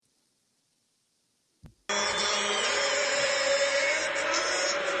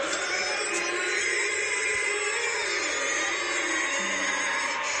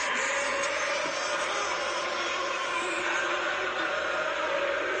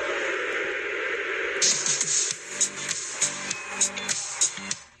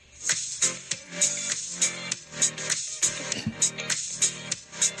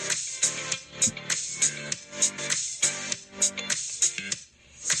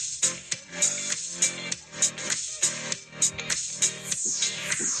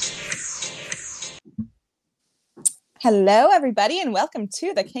Hello, everybody, and welcome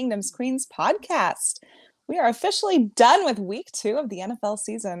to the Kingdom's Queens podcast. We are officially done with week 2 of the NFL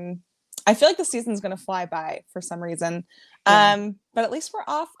season. I feel like the season's going to fly by for some reason. But at least we're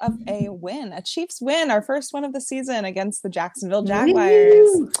off of a win, a Chiefs win, our first one of the season against the Jacksonville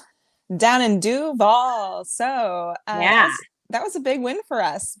Jaguars down in DUUUVAL. So that was a big win for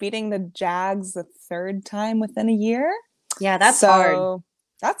us, beating the Jags the third time within a year. Yeah, that's hard.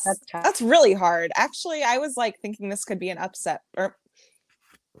 That's really hard. Actually, I was like thinking this could be an upset, or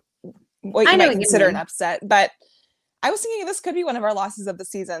what you might consider an upset, but I was thinking this could be one of our losses of the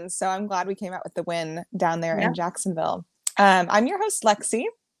season. So I'm glad we came out with the win down there in Jacksonville. I'm your host, Lexi.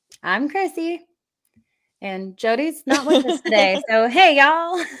 I'm Chrissy. And Jodi's not with us today. So, hey,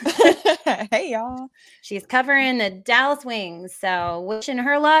 y'all. Hey, y'all. She's covering the Dallas Wings. So, wishing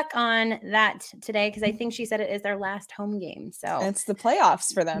her luck on that today because I think she said it is their last home game. So, it's the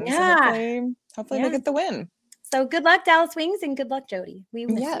playoffs for them. Yeah. So hopefully they get the win. So, good luck, Dallas Wings, and good luck, Jodi. We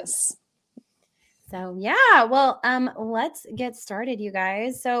miss you. So, well, let's get started, you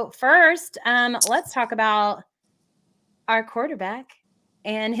guys. So, first, let's talk about our quarterback.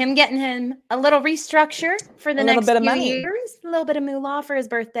 And getting him a little restructure for the next few years. A little bit of moolah for his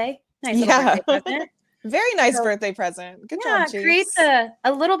birthday. Nice little birthday present. Very nice birthday present. Good job, Chiefs. Creates a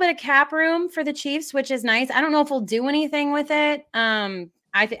little bit of cap room for the Chiefs, which is nice. I don't know if we'll do anything with it. I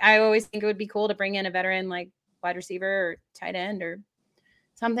always think it would be cool to bring in a veteran like wide receiver or tight end or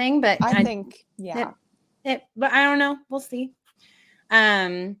something. But I think, but I don't know. We'll see.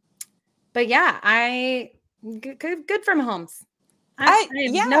 But good for Mahomes. I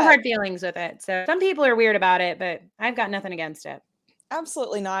have no hard feelings with it. So some people are weird about it, but I've got nothing against it.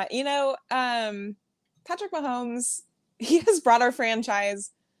 Absolutely not. You know, Patrick Mahomes, he has brought our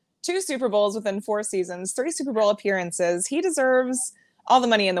franchise 2 Super Bowls within 4 seasons, 3 Super Bowl appearances. He deserves all the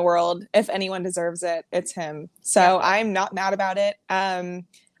money in the world. If anyone deserves it, it's him. So I'm not mad about it.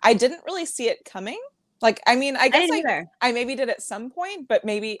 I didn't really see it coming. I guess I maybe did at some point, but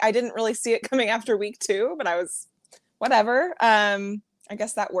maybe I didn't really see it coming after week 2, but I was whatever. I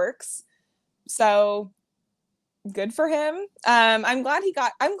guess that works. So good for him. I'm glad he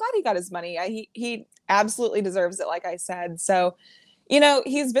got his money. He absolutely deserves it, like I said. So, you know,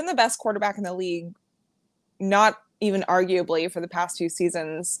 he's been the best quarterback in the league, not even arguably, for the past 2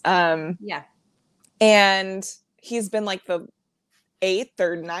 seasons. And he's been like the 7th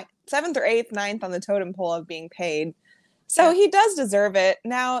or 8th, 9th on the totem pole of being paid. So he does deserve it.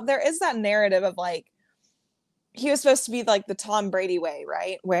 Now, there is that narrative of like, he was supposed to be like the Tom Brady way,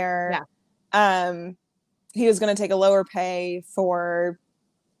 right? Where he was going to take a lower pay for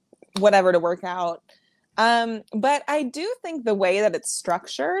whatever to work out. But I do think the way that it's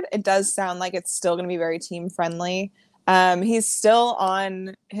structured, it does sound like it's still going to be very team friendly. He's still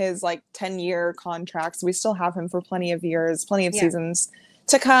on his 10-year contract. So we still have him for plenty of years, plenty of seasons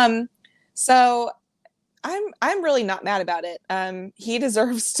to come. So I'm really not mad about it. He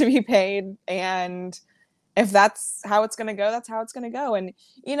deserves to be paid, and if that's how it's going to go, that's how it's going to go. And,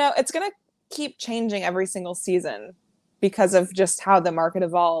 you know, it's going to keep changing every single season because of just how the market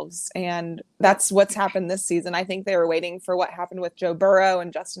evolves. And that's what's happened this season. I think they were waiting for what happened with Joe Burrow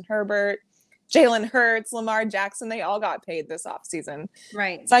and Justin Herbert, Jalen Hurts, Lamar Jackson. They all got paid this offseason.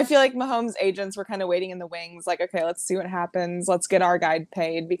 Right. So I feel like Mahomes' agents were kind of waiting in the wings. Like, okay, let's see what happens. Let's get our guy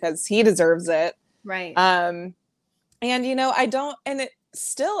paid because he deserves it. Right. And, you know, and it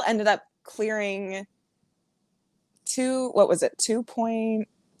still ended up clearing $2.3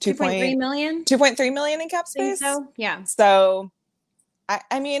 million? $2.3 million in cap space. So, yeah. So,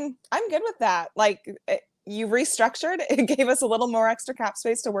 I mean, I'm good with that. You restructured. It gave us a little more extra cap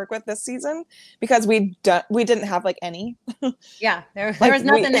space to work with this season because we didn't have any. Yeah, there was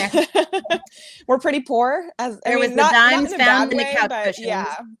nothing there. We're pretty poor. There was the dimes found in the couch cushions.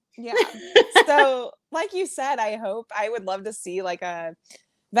 Yeah. So, like you said, I would love to see a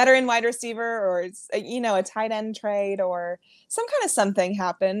veteran wide receiver or, you know, a tight end trade or some kind of something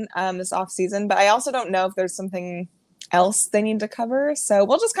happen this offseason. But I also don't know if there's something else they need to cover. So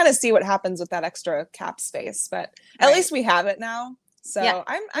we'll just kind of see what happens with that extra cap space. But at least we have it now. So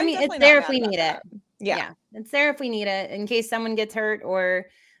I mean, it's there if we need it. Yeah. It's there if we need it in case someone gets hurt or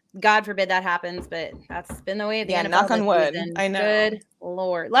God forbid that happens. But that's been the way of the NFL. Knock on wood. Season. I know. Good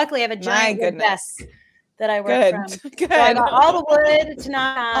Lord. Luckily, I have a giant desk that I work from. Good. So I got all the wood to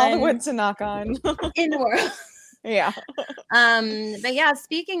knock on. All the wood to knock on. In the world. Yeah. But yeah,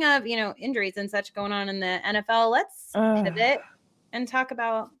 speaking of, you know, injuries and such going on in the NFL, let's pivot and talk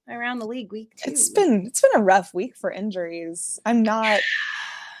about around the league week 2. It's been a rough week for injuries. I'm not,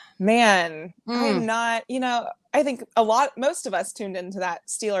 you know, I think most of us tuned into that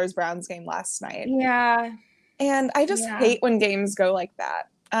Steelers-Browns game last night. Yeah. And I just hate when games go like that.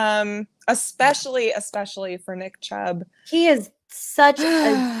 Especially for Nick Chubb. He is such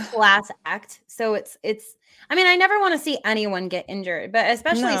a class act. So it's I mean, I never want to see anyone get injured, but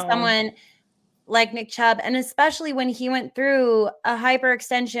especially someone like Nick Chubb, and especially when he went through a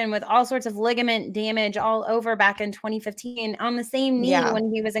hyperextension with all sorts of ligament damage all over back in 2015 on the same knee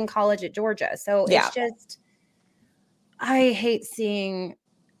when he was in college at Georgia. So it's just, I hate seeing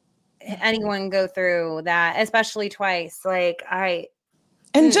anyone go through that, especially twice. Like I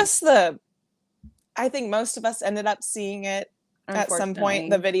think most of us ended up seeing it at some point,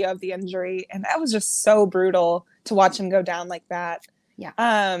 the video of the injury, and that was just so brutal to watch him go down like that.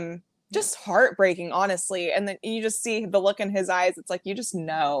 Just heartbreaking, honestly. And then you just see the look in his eyes. It's like, you just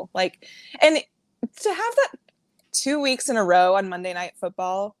know, like, and to have that 2 weeks in a row on Monday Night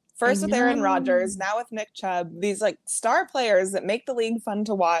Football, first with Aaron Rodgers, now with Nick Chubb, these like star players that make the league fun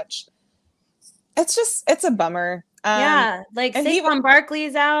to watch. It's a bummer. Like Saquon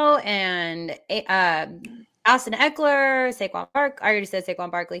Barkley's out, and Austin Eckler, I already said Saquon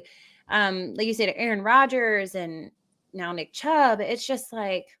Barkley. Like you said, Aaron Rodgers, and now Nick Chubb. It's just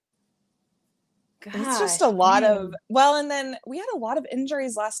like, gosh, it's just a lot of, and then we had a lot of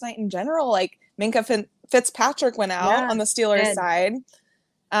injuries last night in general. Like Minkah Fitzpatrick went out on the Steelers side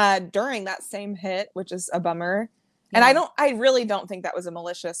during that same hit, which is a bummer. And I really don't think that was a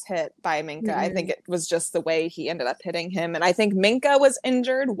malicious hit by Minkah. I think it was just the way he ended up hitting him. And I think Minkah was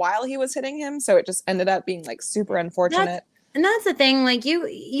injured while he was hitting him. So it just ended up being like super unfortunate. And that's the thing. Like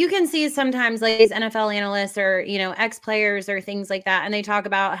you can see sometimes like these NFL analysts or, ex-players or things like that. And they talk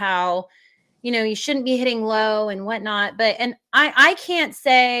about how, you shouldn't be hitting low and whatnot. And I can't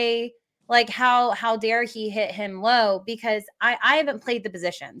say like how dare he hit him low, because I haven't played the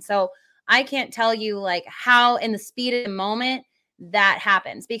position. So I can't tell you like how in the speed of the moment that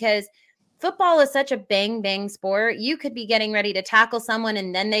happens, because football is such a bang, bang sport. You could be getting ready to tackle someone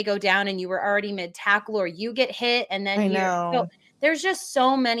and then they go down and you were already mid tackle, or you get hit. And then so there's just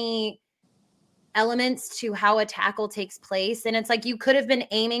so many elements to how a tackle takes place. And it's like, you could have been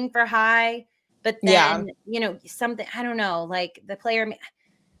aiming for high, but then, something, I don't know, like the player.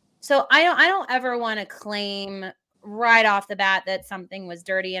 So I don't ever want to claim right off the bat that something was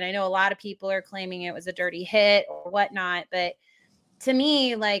dirty. And I know a lot of people are claiming it was a dirty hit or whatnot, but to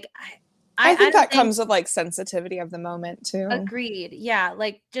me, like, I think that comes with like sensitivity of the moment too. Agreed. Yeah.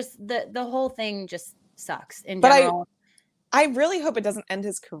 Like just the whole thing just sucks in general. But I really hope it doesn't end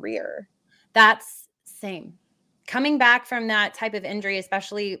his career. That's same. Coming back from that type of injury,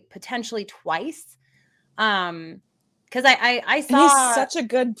 especially potentially twice. Because I saw, and he's such a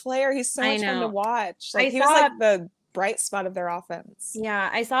good player. He's so much fun to watch. Like, he was like the bright spot of their offense. Yeah,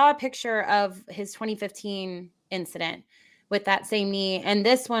 I saw a picture of his 2015 incident with that same knee, and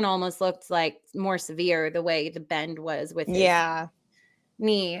this one almost looked like more severe the way the bend was with his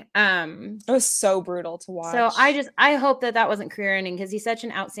knee. It was so brutal to watch. So I hope that wasn't career ending, because he's such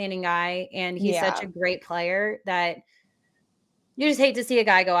an outstanding guy and he's such a great player that you just hate to see a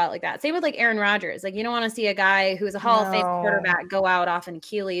guy go out like that. Same with like Aaron Rodgers. Like, you don't want to see a guy who's a Hall of Fame quarterback go out off an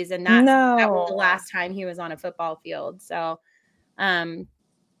Achilles. And that was the last time he was on a football field. So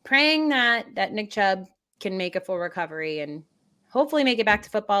praying that Nick Chubb can make a full recovery and hopefully make it back to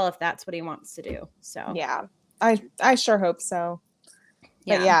football if that's what he wants to do. So yeah, I sure hope so.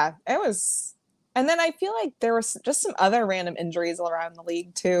 But yeah, it was. And then I feel like there was just some other random injuries around the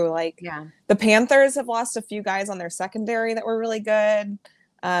league too. Like the Panthers have lost a few guys on their secondary that were really good.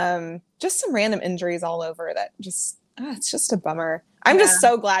 Just some random injuries all over that just, it's just a bummer. I'm just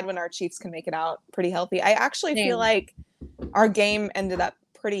so glad when our Chiefs can make it out pretty healthy. I actually feel like our game ended up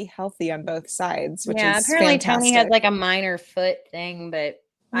pretty healthy on both sides, which is apparently fantastic. Tony had like a minor foot thing, but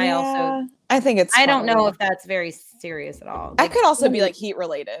I think it's I don't know if that's very serious at all. Like, I could also be like heat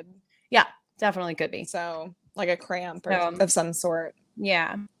related. Yeah. Definitely could be. So like a cramp or of some sort.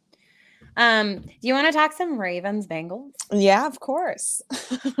 Yeah. Do you want to talk some Ravens Bengals? Yeah, of course.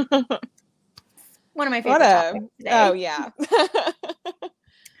 One of my favorite topics today. Oh yeah.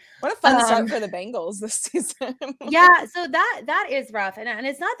 What a fun start for the Bengals this season. Yeah, so that is rough. And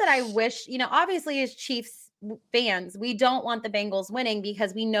it's not that I wish, obviously as Chiefs fans, we don't want the Bengals winning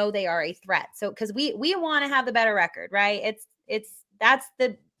because we know they are a threat. So because we want to have the better record, right? That's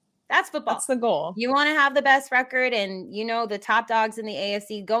football. That's the goal. You want to have the best record, and the top dogs in the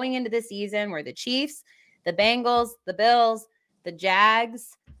AFC going into the season were the Chiefs, the Bengals, the Bills, the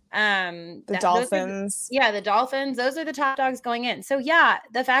Jags, the Dolphins. The Dolphins. Those are the top dogs going in. So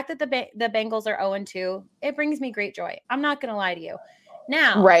the fact that the Bengals are 0-2, it brings me great joy. I'm not going to lie to you.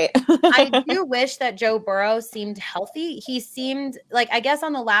 Now, right. I do wish that Joe Burrow seemed healthy. He seemed like, I guess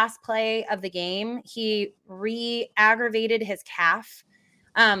on the last play of the game, he re-aggravated his calf.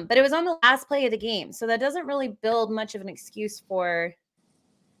 But it was on the last play of the game. So that doesn't really build much of an excuse for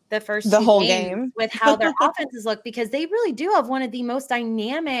the first the two whole games game with how their offenses look, because they really do have one of the most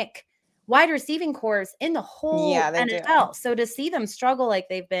dynamic wide receiving corps in the whole NFL. Do. So to see them struggle like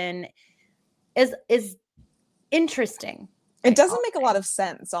they've been is interesting. It doesn't make a lot of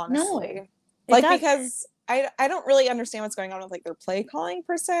sense, honestly. No, like, because I don't really understand what's going on with like their play calling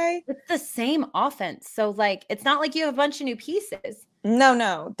per se. It's the same offense. So like, it's not like you have a bunch of new pieces.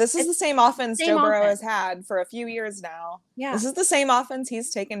 No. This is the same offense Joe Burrow has had for a few years now. Yeah. This is the same offense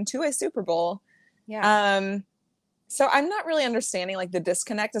he's taken to a Super Bowl. Yeah. So I'm not really understanding like the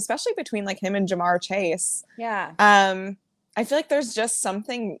disconnect, especially between like him and Jamar Chase. Yeah. I feel like there's just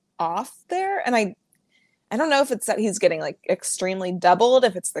something off there. And I don't know if it's that he's getting like extremely doubled,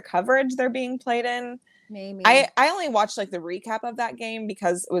 if it's the coverage they're being played in. Maybe. I only watched like the recap of that game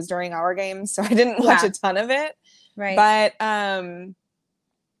because it was during our game, so I didn't watch a ton of it. Right. But I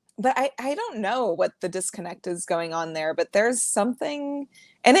don't know what the disconnect is going on there, but there's something,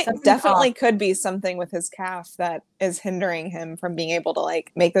 and it definitely could be something with his calf that is hindering him from being able to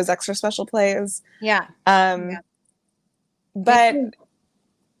like make those extra special plays. Yeah. But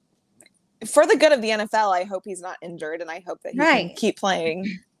for the good of the NFL, I hope he's not injured, and I hope that he can keep playing.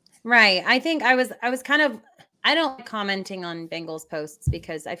 Right. I think I was kind of, I don't like commenting on Bengals posts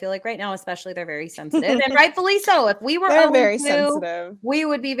because I feel like right now, especially, they're very sensitive, and rightfully so. If we were very sensitive, we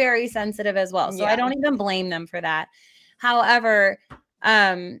would be very sensitive as well. So I don't even blame them for that. However,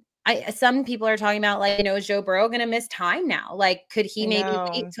 some people are talking about like, is Joe Burrow going to miss time now? Like, could he maybe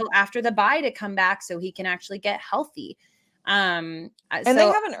wait till after the bye to come back so he can actually get healthy? And they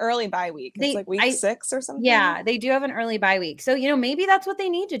have an early bye week. It's like week 6 or something. Yeah, they do have an early bye week. So, maybe that's what they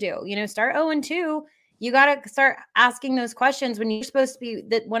need to do. Start 0-2. You got to start asking those questions when you're supposed to be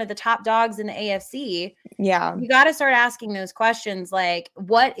one of the top dogs in the AFC. Yeah. You got to start asking those questions. Like,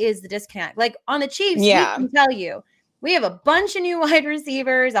 what is the disconnect? Like on the Chiefs, we can tell you, we have a bunch of new wide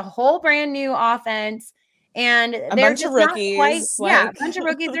receivers, a whole brand new offense, and a bunch of rookies. A bunch of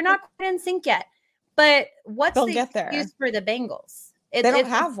rookies. They're not quite in sync yet. But what's the excuse for the Bengals? They don't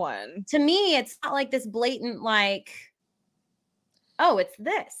have one. To me, it's not like this blatant, like, oh, it's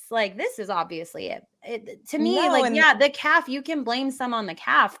this. Like, this is obviously it. To me, the calf, you can blame some on the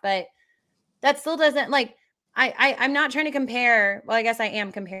calf, but that still doesn't, like, I'm not trying to compare. Well, I guess I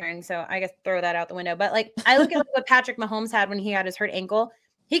am comparing, so I guess throw that out the window. But, like, I look at what Patrick Mahomes had when he had his hurt ankle.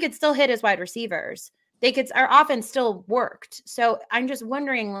 He could still hit his wide receivers. Our offense still worked. So I'm just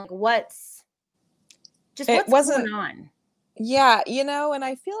wondering, like, what's going on? Yeah, and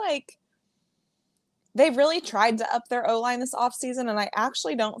I feel like they've really tried to up their O-line this offseason, and I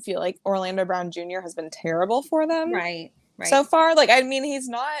actually don't feel like Orlando Brown Jr. has been terrible for them. Right. So far. Like, I mean,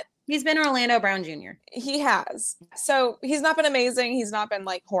 he's been Orlando Brown Jr. He has. So he's not been amazing. He's not been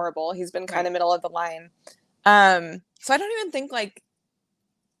like horrible. He's been kind of middle of the line. So I don't even think like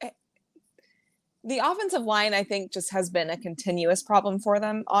the offensive line, I think, just has been a continuous problem for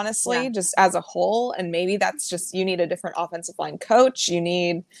them, honestly, just as a whole. And maybe that's just, you need a different offensive line coach. You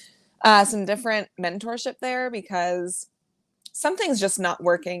need some different mentorship there because something's just not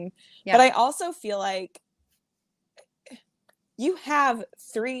working. Yeah. But I also feel like you have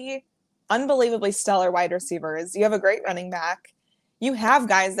 3 unbelievably stellar wide receivers. You have a great running back. You have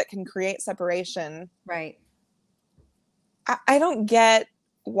guys that can create separation. Right. I don't get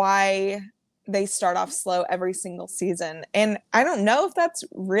why they start off slow every single season. And I don't know if that's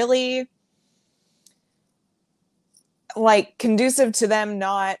really like conducive to them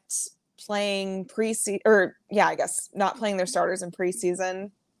not playing preseason, or I guess not playing their starters in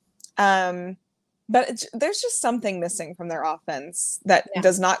preseason. But there's just something missing from their offense that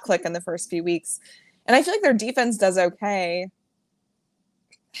does not click in the first few weeks. And I feel like their defense does okay.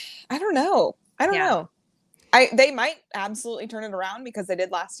 I don't know. They might absolutely turn it around because they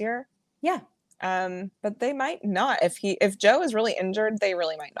did last year. Yeah. But they might not. If Joe is really injured, they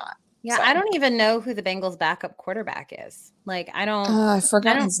really might not. Yeah, so. I don't even know who the Bengals' backup quarterback is. Like, I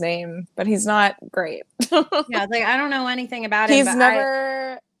forgot his name, but he's not great. Yeah, like I don't know anything about him.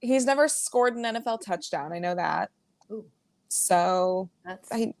 He's never scored an NFL touchdown. I know that. Ooh. So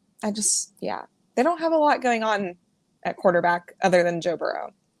I just they don't have a lot going on at quarterback other than Joe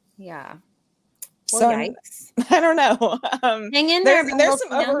Burrow. Yeah. Well, so yikes. I don't know. Hang in there. There's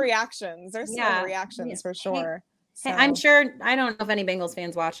some overreactions. There's some overreactions for sure. Hey, I'm sure. I don't know if any Bengals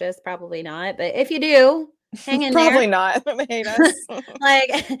fans watch this. Probably not. But if you do, hang in there. Probably not. They hate us. Like,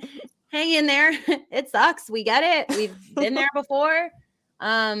 hang in there. It sucks. We get it. We've been there before.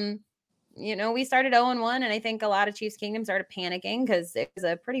 We started 0-1, and I think a lot of Chiefs Kingdom started panicking because it was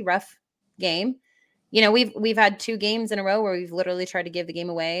a pretty rough game. We've had 2 games in a row where we've literally tried to give the game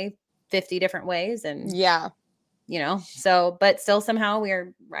away 50 different ways, and but still somehow we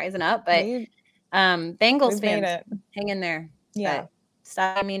are rising up. But Bengals fans, hang in there. Yeah. But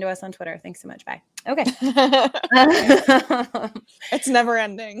stop being mean to us on Twitter. Thanks so much. Bye. Okay. It's never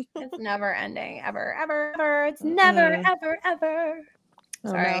ending. It's never ending. Ever, ever, ever. It's never, ever, ever.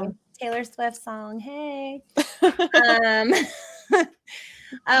 Sorry. No. Taylor Swift song. Hey. What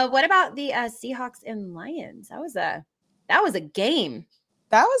about the Seahawks and Lions? That was a game.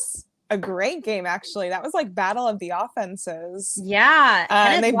 That was a great game, actually. That was like battle of the offenses. Yeah.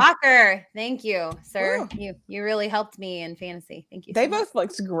 Kenneth Walker. Thank you, sir. Ooh. You really helped me in fantasy. Thank you. They both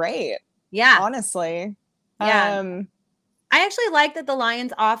looked great. Yeah. Honestly. Yeah. I actually like that the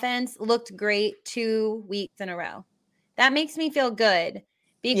Lions offense looked great 2 weeks in a row. That makes me feel good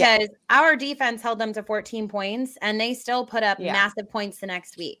because our defense held them to 14 points and they still put up massive points the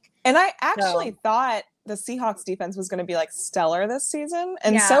next week. And I actually thought the Seahawks defense was going to be like stellar this season.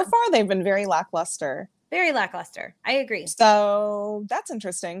 And so far they've been very lackluster. Very lackluster. I agree. So that's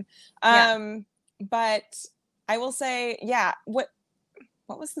interesting. But I will say, what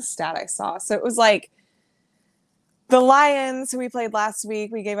was the stat I saw? So it was like the Lions, who we played last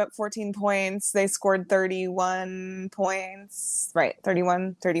week, we gave up 14 points. They scored 31 points. Right,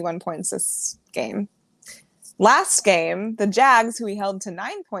 31 points this game. Last game, the Jags, who we held to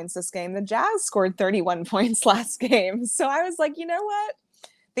 9 points this game, the Jags scored 31 points last game. So I was like, you know what?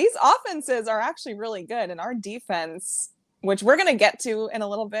 These offenses are actually really good. And our defense, which we're going to get to in a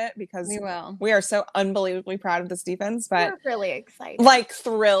little bit because we are so unbelievably proud of this defense. But we're really excited. Like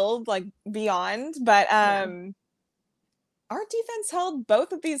thrilled, like beyond. But our defense held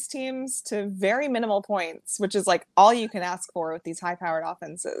both of these teams to very minimal points, which is like all you can ask for with these high-powered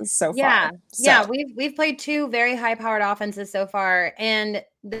offenses so far. Yeah, we've played 2 very high-powered offenses so far, and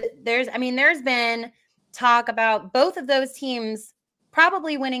there's been talk about both of those teams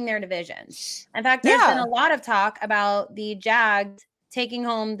probably winning their divisions. In fact, there's been a lot of talk about the Jags taking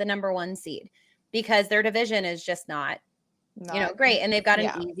home the number 1 seed because their division is just not great, and they've got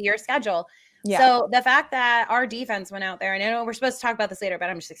an easier schedule. Yeah. So the fact that our defense went out there, and I know we're supposed to talk about this later, but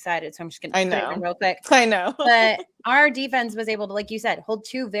I'm just excited. So I'm just going to put it in real quick. I know. But our defense was able to, like you said, hold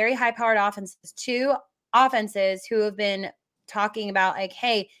 2 very high-powered offenses, 2 offenses who have been talking about like,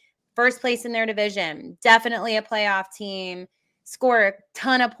 hey, first place in their division, definitely a playoff team, score a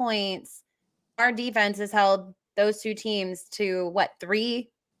ton of points. Our defense has held those 2 teams to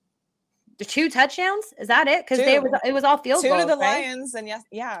 2 touchdowns? Is that it? Because it was all field goals. 2 to the Lions, and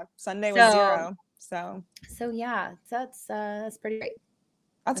Sunday was 0. So that's pretty great.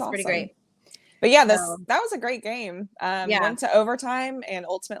 That's awesome. Pretty great. But that was a great game. Went to overtime, and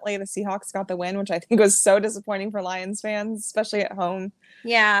ultimately the Seahawks got the win, which I think was so disappointing for Lions fans, especially at home.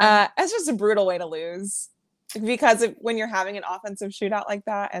 Yeah, it's just a brutal way to lose. Because when you're having an offensive shootout like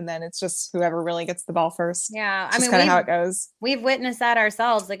that, and then it's just whoever really gets the ball first. Yeah, I mean, kind of how it goes. We've witnessed that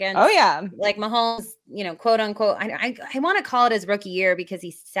ourselves against. Oh yeah, like Mahomes, quote unquote. I want to call it his rookie year because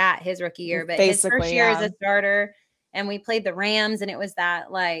he sat his rookie year, but basically, his first year as a starter. And we played the Rams, and it was that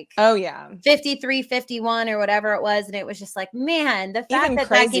 53-51 or whatever it was, and it was just like, man, the fact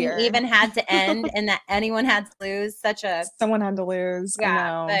that game even had to end and that anyone had to lose, someone had to lose. Yeah, I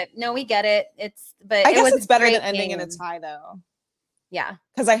know. But no, we get it. I guess it's better than ending in a tie, though. Yeah,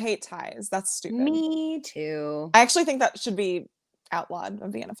 because I hate ties. That's stupid. Me too. I actually think that should be outlawed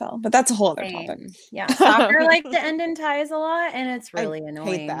of the NFL, but that's a whole other topic. Yeah, soccer like to end in ties a lot, and it's really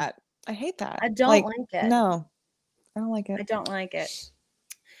annoying. I hate that. I don't like it. No. I don't like it. I don't like it.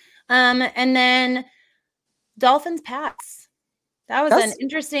 And then Dolphins Pats. That was an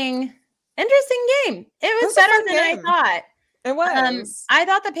interesting game. It was better than I thought. It was. I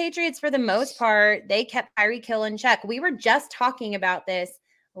thought the Patriots, for the most part, they kept Tyreek Hill in check. We were just talking about this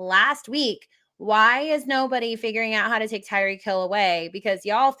last week. Why is nobody figuring out how to take Tyreek Hill away? Because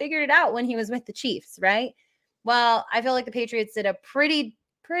y'all figured it out when he was with the Chiefs, right? Well, I feel like the Patriots did a pretty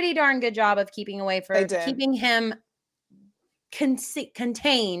darn good job of keeping him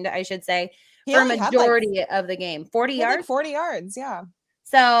contained, I should say, for a majority of the game. 40 yards? Like 40 yards, yeah.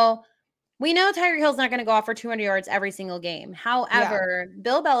 So we know Tyreek Hill's not going to go off for 200 yards every single game. However,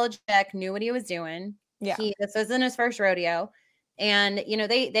 Bill Belichick knew what he was doing. Yeah. This wasn't his first rodeo. And,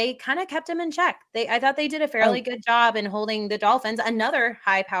 they kind of kept him in check. I thought they did a fairly good job in holding the Dolphins, another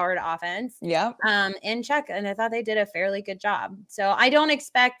high-powered offense, in check. And I thought they did a fairly good job. So I don't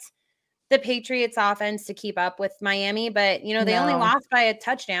expect the Patriots offense to keep up with Miami, but they only lost by a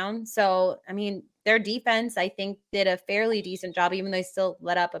touchdown. So, I mean, their defense, I think, did a fairly decent job, even though they still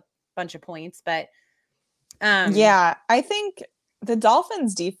let up a bunch of points. But yeah, I think the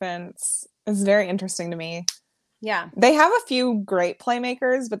Dolphins defense is very interesting to me. Yeah. They have a few great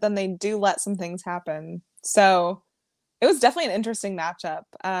playmakers, but then they do let some things happen. So it was definitely an interesting matchup.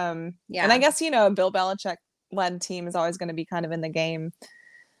 And I guess, a Bill Belichick-led team is always going to be kind of in the game.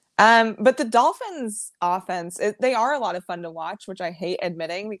 But the Dolphins offense, they are a lot of fun to watch, which I hate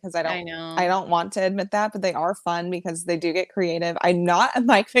admitting because I don't want to admit that, but they are fun because they do get creative. I'm not a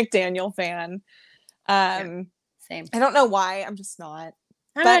Mike McDaniel fan. Same. I don't know why. I'm just not.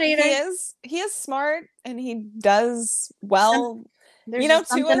 I'm not either. He is smart and he does well. There's just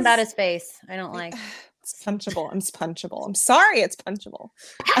something about his face I don't like. It's punchable. It's punchable. I'm sorry, it's punchable.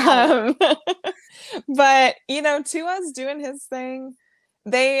 But Tua's doing his thing.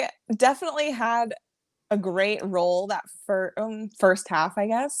 They definitely had a great role that first half, I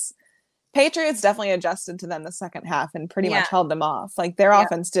guess. Patriots definitely adjusted to them the second half and pretty much held them off. Like their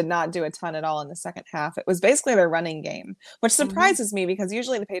offense did not do a ton at all in the second half. It was basically their running game, which surprises me because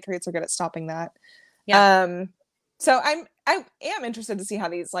usually the Patriots are good at stopping that. Yeah. So I am interested to see how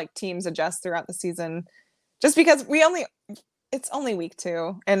these teams adjust throughout the season, just because it's only week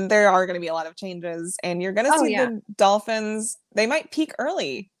 2 and there are going to be a lot of changes, and you're going to see the Dolphins. They might peak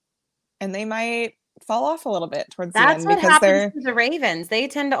early and they might fall off a little bit towards the end. That's what happens to the Ravens. They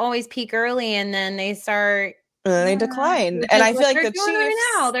tend to always peak early and then they start they decline. And I feel like the Chiefs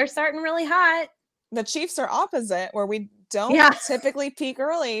right now, they're starting really hot. The Chiefs are opposite, where we don't typically peak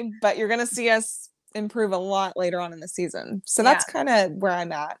early, but you're going to see us improve a lot later on in the season. So that's kind of where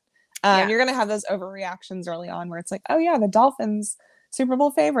I'm at. You're going to have those overreactions early on where it's like, oh yeah, the Dolphins Super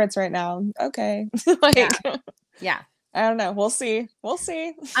Bowl favorites right now. Okay. I don't know. We'll see.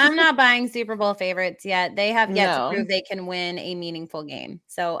 I'm not buying Super Bowl favorites yet. They have yet to prove they can win a meaningful game.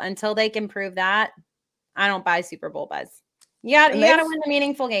 So until they can prove that, I don't buy Super Bowl buzz. You got to win the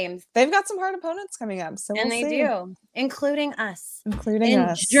meaningful games. They've got some hard opponents coming up. So and they do, including us. Including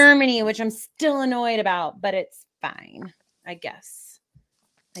us. Germany, which I'm still annoyed about, but it's fine, I guess.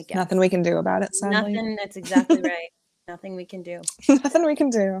 Nothing we can do about it, sadly. Nothing. That's exactly right. Nothing we can do. Nothing we can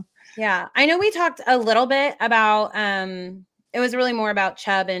do. Yeah. I know we talked a little bit about it was really more about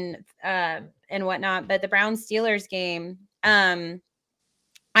Chubb and whatnot, but the Browns Steelers game, I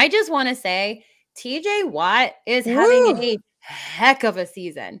just want to say TJ Watt is having a heck of a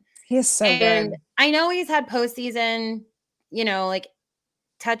season. He is so good. I know he's had postseason, a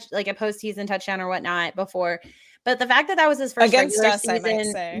postseason touchdown or whatnot before. But the fact that was his first against us, season, I might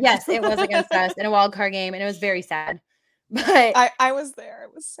say. Yes, it was against us in a wild card game, and it was very sad. But I was there.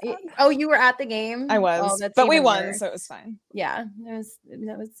 It was sad. Oh, you were at the game? I was, but we won, so it was fine. Yeah,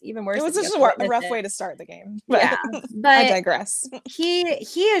 that was even worse. It was just a rough way to start the game. But, but I digress. He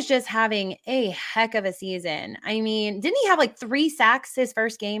is just having a heck of a season. I mean, didn't he have 3 sacks his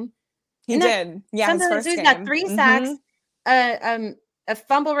first game? He did. Yeah, his first game. He's got 3 sacks. A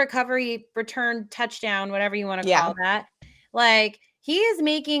fumble recovery return touchdown, whatever you want to call that. He is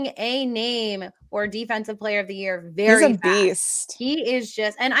making a name for defensive player of the year. He's a beast. He is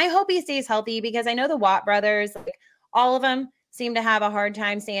just, and I hope he stays healthy because I know the Watt brothers, all of them seem to have a hard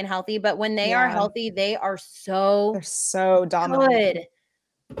time staying healthy, but when they are healthy, they're so dominant.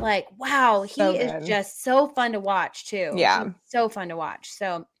 Good. Wow, he is just so fun to watch too. Yeah. He's so fun to watch.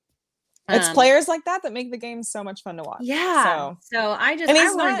 So it's players like that make the game so much fun to watch. Yeah. So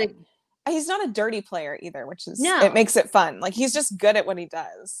he's not a dirty player either, which is it makes it fun. He's just good at what he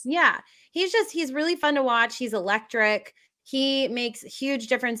does. Yeah. He's really fun to watch. He's electric. He makes a huge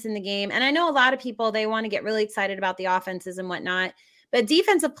difference in the game. And I know a lot of people, they want to get really excited about the offenses and whatnot, but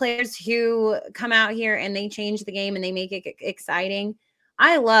defensive players who come out here and they change the game and they make it exciting.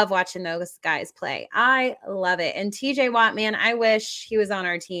 I love watching those guys play. I love it. And TJ Watt, man, I wish he was on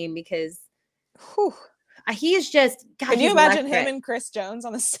our team because he is just. God, can you imagine him and Chris Jones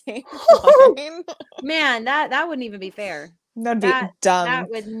on the same line? Man, that wouldn't even be fair. That'd be dumb. That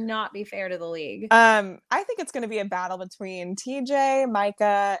would not be fair to the league. I think it's going to be a battle between TJ,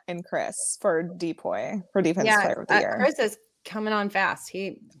 Micah, and Chris for Defensive Player of the Year. Chris is coming on fast.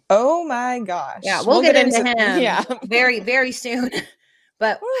 Oh my gosh. Yeah, we'll get into him very, very soon.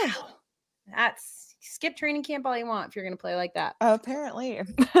 But wow, that's skip training camp all you want if you're going to play like that. Apparently.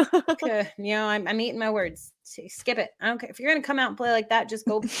 I'm eating my words. Skip it. I don't care. If you're going to come out and play like that, just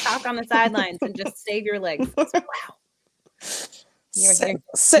go talk on the sidelines and just save your legs. Wow.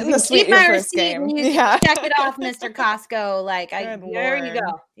 Sit in the suite your first game. Check it off, Mr. Costco. There you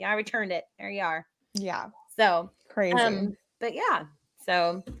go. Yeah, I returned it. There you are. Yeah. So crazy. But yeah.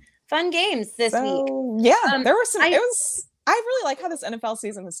 So fun games this week. Yeah, there were some. really like how this NFL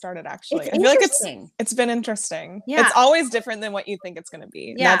season has started, actually. It's I feel like it's been interesting. Yeah. It's always different than what you think it's going to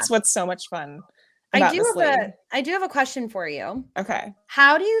be. Yeah. That's what's so much fun about this league. I do have a question for you. Okay.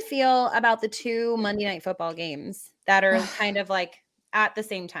 How do you feel about the 2 Monday Night Football games that are kind of like at the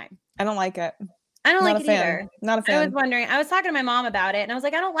same time? I don't like it. I don't like it either. Not a fan. I was wondering. I was talking to my mom about it, and I was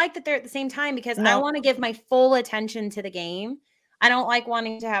like, I don't like that they're at the same time because I want to give my full attention to the game. I don't like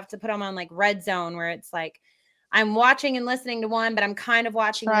wanting to have to put them on like red zone where it's like I'm watching and listening to one, but I'm kind of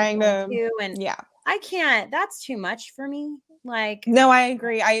watching two. And I can't. That's too much for me. Like, no, I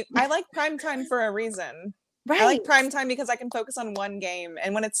agree. I like prime time for a reason. Right. I like prime time because I can focus on one game,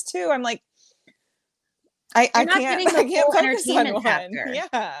 and when it's 2, I'm like, I can't focus on one. Factor.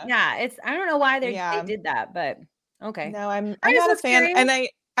 Yeah. It's I don't know why they did that, but okay. No, I'm not a fan, and I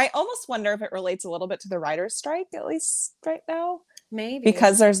almost wonder if it relates a little bit to the writers' strike, at least right now. Maybe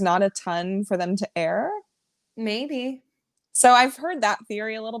because there's not a ton for them to air. Maybe. So I've heard that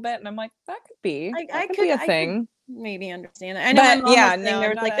theory a little bit, and I'm like, that could be. That could be a thing. Maybe understand that. I know. But yeah, no.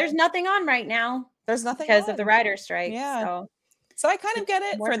 There's nothing on right now. There's nothing because of the writers' strike. Yeah. So I kind of get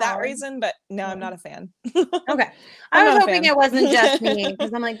it for that reason, but no, I'm not a fan. Okay. I was hoping it wasn't just me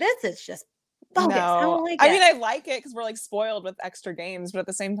because I'm like, this is just bogus. No. I don't like it. I mean, I like it because we're like spoiled with extra games, but at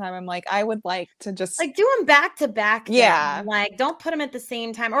the same time, I'm like, I would like to just like do them back to back. Yeah. Like don't put them at the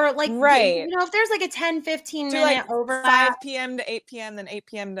same time or like, right. You know, if there's like a 10-15 minute like overlap. 5 p.m. to 8 p.m., then 8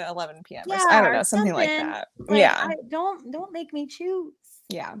 p.m. to 11 p.m. Yeah, I don't know, something like that. Like, yeah. Don't make me choose.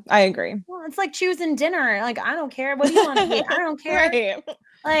 Yeah, I agree. Well, it's like choosing dinner. Like, I don't care. What do you want to eat? I don't care. Right.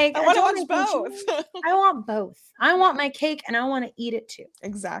 Like, I want to watch both. I want both. I want my cake and I want to eat it too.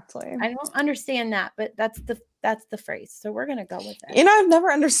 Exactly. I don't understand that, but that's the phrase. So we're gonna go with that. You know, I've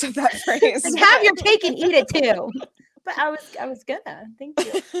never understood that phrase. Like, have your cake and eat it too. But I was gonna. Thank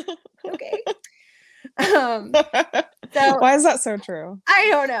you. Okay. So why is that so true? I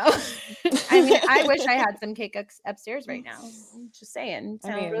don't know. I mean, I wish I had some cake upstairs right now. I'm just saying,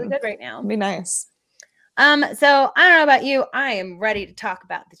 sounds really good right now. It'd be nice. So I don't know about you. I am ready to talk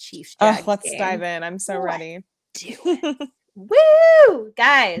about the Chiefs. Let's dive in. I'm so ready. Do it. Woo,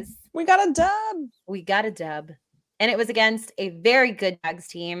 guys! We got a dub. We got a dub, and it was against a very good Jags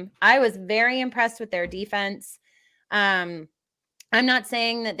team. I was very impressed with their defense. I'm not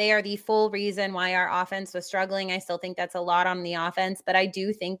saying that they are the full reason why our offense was struggling. I still think that's a lot on the offense, but I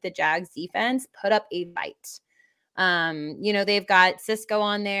do think the Jags defense put up a fight. You know, they've got Cisco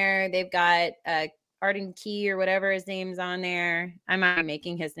on there. They've got Arden Key or whatever his name's on there. I might be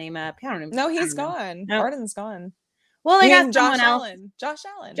making his name up. I don't know. No, he's gone. No. Arden's gone. Well, they got someone else. Josh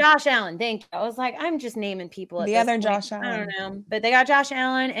Allen. Thank you. I was like, I'm just naming people. The other Josh Allen. I don't know, but they got Josh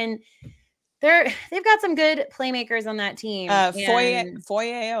Allen, and they've got some good playmakers on that team. Foye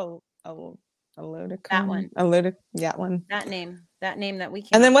that one. That one. That name that we can.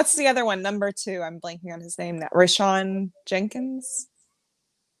 And then what's the other one? Number 2. I'm blanking on his name. That Rashawn Jenkins.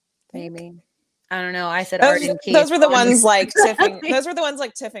 Maybe. I don't know. I said those were the ones like tiffing. Those were the ones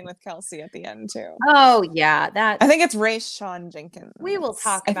like tiffing with Kelsey at the end too. Oh yeah, I think it's Rashawn Jenkins. We will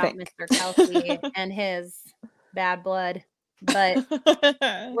talk about Mr. Kelsey and his bad blood, but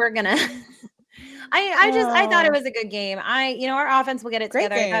we're gonna. I thought it was a good game. Our offense will get it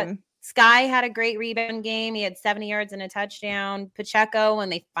together. Sky had a great rebound game. He had 70 yards and a touchdown. Pacheco, when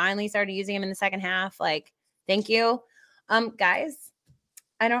they finally started using him in the second half, like, thank you, guys.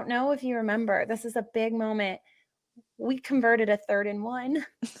 I don't know if you remember. This is a big moment. We converted a 3rd and 1. And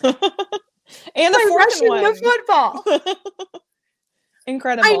the 4th and 1. The football.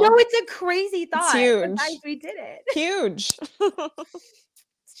 Incredible. I know it's a crazy thought. It's huge. Guys, we did it. Huge.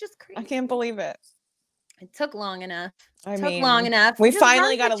 It's just crazy. I can't believe it. It took long enough. Long enough. We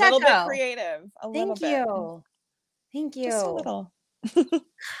finally got a little bit creative. Thank you. Just a little.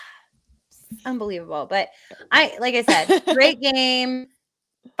 Unbelievable. But like I said, great game.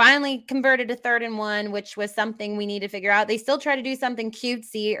 Finally converted a 3rd and 1, which was something we need to figure out. They still try to do something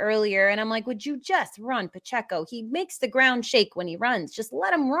cutesy earlier. And I'm like, would you just run Pacheco? He makes the ground shake when he runs. Just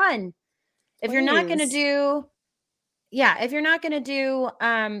let him run. If you're not going to do,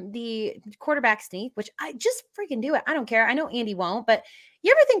 the quarterback sneak, which I just freaking do it. I don't care. I know Andy won't, but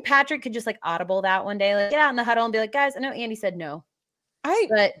you ever think Patrick could just like audible that one day? Like get out in the huddle and be like, guys, I know Andy said no.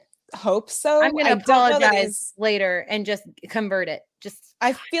 But hope so. I'm going to apologize later and just convert it.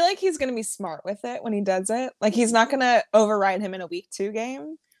 I feel like he's going to be smart with it when he does it. Like he's not going to override him in a week 2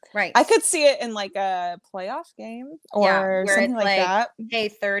 game. Right. I could see it in like a playoff game or something like that. Hey,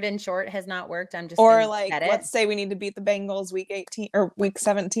 3rd and short has not worked. I'm just or like let's say we need to beat the Bengals week 18 or week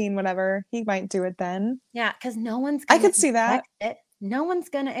 17, whatever. He might do it then. Yeah, because no one's. I could see that. no one's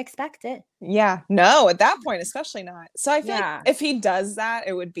going to expect it. Yeah, no, at that point, especially not. So I feel Yeah. like if he does that,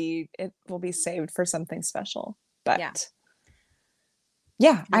 it will be saved for something special. But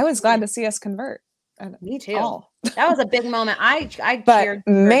yeah, I was glad to see us convert. Me too. That was a big moment. I But cheered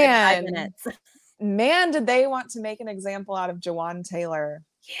for 5 minutes. Man, did they want to make an example out of Jawan Taylor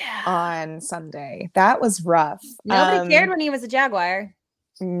on Sunday. That was rough. Nobody cared when he was a Jaguar.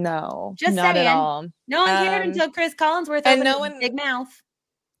 No, just not saying. At all. No one cared until Chris Collinsworth opened his big mouth.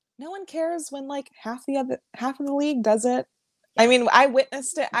 No one cares when like half of the league does it. I mean, I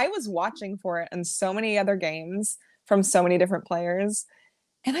witnessed it. I was watching for it in so many other games from so many different players,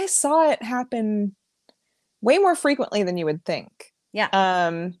 and I saw it happen way more frequently than you would think. Yeah.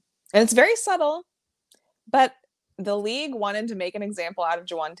 And it's very subtle, but the league wanted to make an example out of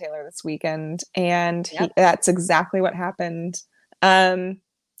Jawan Taylor this weekend, and that's exactly what happened.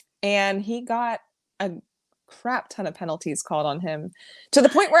 And he got a crap ton of penalties called on him, to the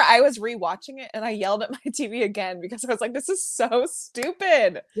point where I was rewatching it and I yelled at my TV again because I was like, this is so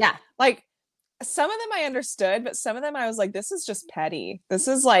stupid. Yeah. Like, some of them I understood, but some of them I was like, this is just petty. This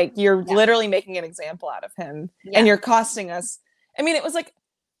is like, you're literally making an example out of him and you're costing us. I mean, it was like,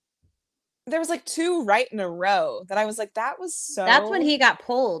 there was like 2 right in a row that I was like, that was so. That's when he got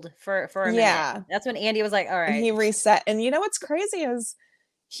pulled for a minute. That's when Andy was like, all right. And he reset. And you know what's crazy is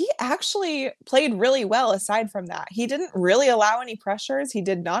he actually played really well aside from that. He didn't really allow any pressures. He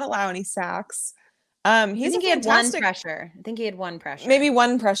did not allow any sacks. He had one pressure. I think he had one pressure. Maybe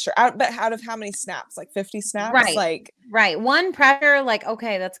one pressure. But out of how many snaps? Like 50 snaps? Right. One pressure, like,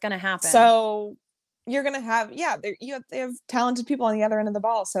 okay, that's going to happen. So you're going to have, they have talented people on the other end of the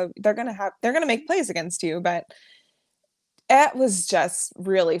ball. So they're going to make plays against you. But it was just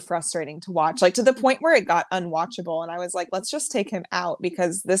really frustrating to watch, like to the point where it got unwatchable. And I was like, let's just take him out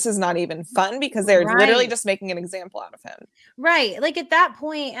because this is not even fun, because they're literally just making an example out of him. Right. Like at that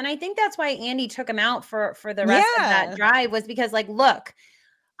point, and I think that's why Andy took him out for the rest of that drive, was because like, look,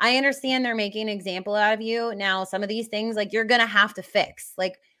 I understand they're making an example out of you. Now, some of these things, like you're going to have to fix,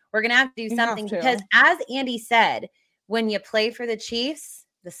 like we're going to have to do something, because as Andy said, when you play for the Chiefs,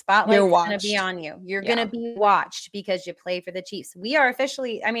 the spotlight's going to be on you. You're going to be watched because you play for the Chiefs. We are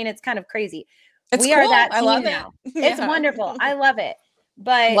officially, I mean, it's kind of crazy. We are that team now. It's wonderful. I love it.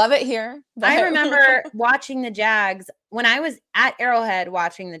 But love it here. I remember watching the Jags when I was at Arrowhead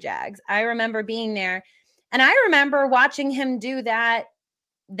watching the Jags. I remember being there, and I remember watching him do that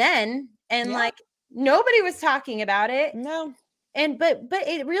then, and like nobody was talking about it. No. And but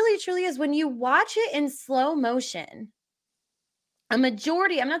it really truly is, when you watch it in slow motion, a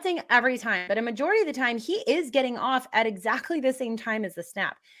majority, I'm not saying every time, but a majority of the time, he is getting off at exactly the same time as the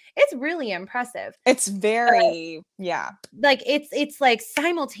snap. It's really impressive. It's very, like it's like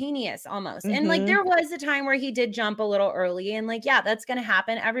simultaneous almost. And like there was a time where he did jump a little early, and like, that's going to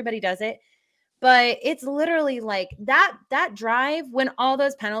happen. Everybody does it. But it's literally like that drive when all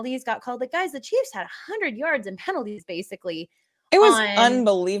those penalties got called. Like, guys, the Chiefs had 100 yards in penalities basically. It was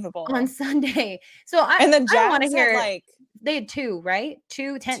unbelievable on Sunday. So and the Jags I want to hear like they had 2, right?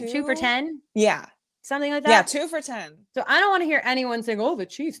 2 for 10. Yeah. Something like that. Yeah, 2 for 10. So I don't want to hear anyone saying, "Oh, the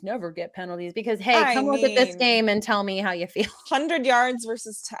Chiefs never get penalties," because come look at this game and tell me how you feel. 100 yards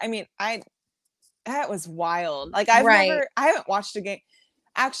versus that was wild. Like I haven't watched a game.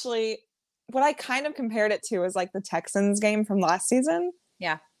 Actually, what I kind of compared it to is like the Texans game from last season.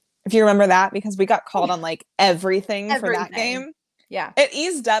 Yeah. If you remember that, because we got called on like everything for that game. Yeah. It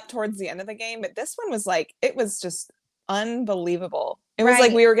eased up towards the end of the game, but this one was like, it was just unbelievable. It was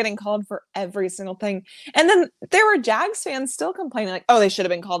like we were getting called for every single thing. And then there were Jags fans still complaining like, oh, they should have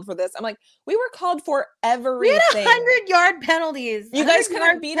been called for this. I'm like, we were called for everything. We had 100-yard penalties. You guys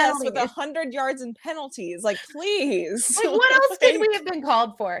couldn't beat us with 100 yards in penalties. Like, please. Like, what else could we have been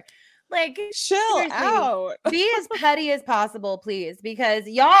called for? Like, chill out. Be as petty as possible, please, because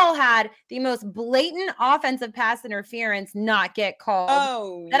y'all had the most blatant offensive pass interference not get called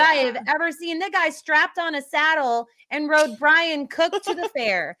that I have ever seen. The guy strapped on a saddle and rode Brian Cook to the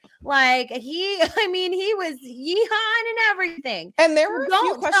fair. Like he was yeehaw and everything. And there were a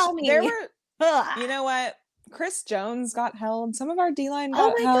few questions. You know what? Chris Jones got held. Some of our D-line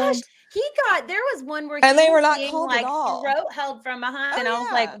got held. Gosh. There was one where they were not called at all. Throat held from behind. And I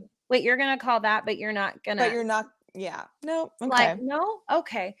was like, wait, you're going to call that, but you're not going to. But you're not. Yeah. No. Okay. Like, no.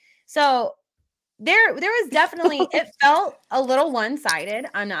 Okay. So there was definitely, it felt a little one-sided.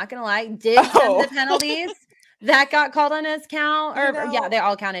 I'm not going to lie. Did some of the penalties that got called on his count? They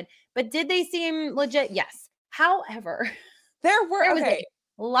all counted. But did they seem legit? Yes. However, there was a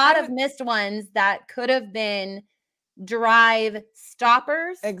lot of missed ones that could have been drive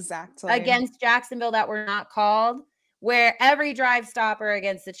stoppers exactly against Jacksonville that were not called. where every drive stopper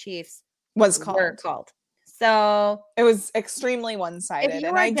against the Chiefs was called. So it was extremely one-sided. If you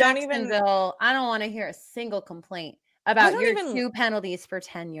and were Jacksonville, I don't want to hear a single complaint about your 2 penalties for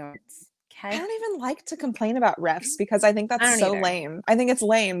 10 yards. Okay. I don't even like to complain about refs because I think that's so lame. I think it's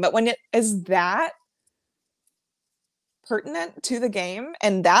lame. But when it is that pertinent to the game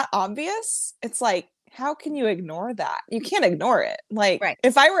and that obvious, it's like, how can you ignore that? You can't ignore it. Like,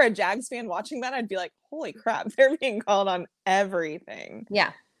 if I were a Jags fan watching that, I'd be like, holy crap, they're being called on everything.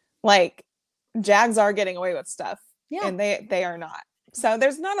 Yeah. Like, Jags are getting away with stuff. Yeah. And they are not. So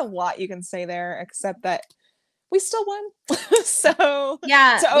there's not a lot you can say there except that we still won. So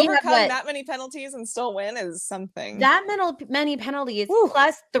yeah, to overcome that many penalties and still win is something. That many penalties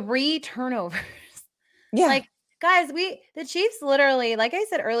plus 3 turnovers. Yeah. Like, guys, the Chiefs literally, like I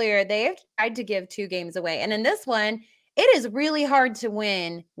said earlier, they have tried to give 2 games away. And in this one, it is really hard to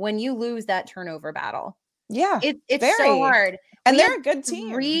win when you lose that turnover battle. Yeah. It's so hard. And they're a good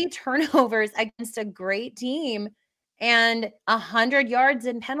team. 3 turnovers against a great team and 100 yards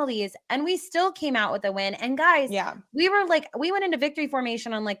in penalties, and we still came out with a win. And guys, we went into victory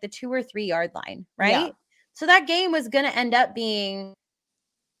formation on like the 2 or 3 yard line, right? Yeah. So that game was going to end up being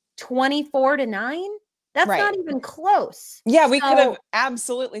 24-9. That's not even close. Yeah, we could have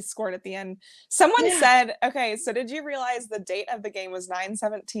absolutely scored at the end. Someone said, okay, so did you realize the date of the game was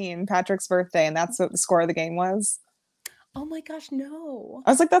 9/17, Patrick's birthday, and that's what the score of the game was? Oh my gosh, no.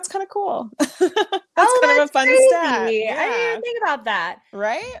 I was like, that's kind of cool. That's kind of a fun stat. Yeah. I didn't even think about that.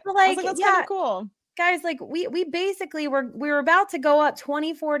 Right? But like, I was like, that's kind of cool. Guys, like we basically we were about to go up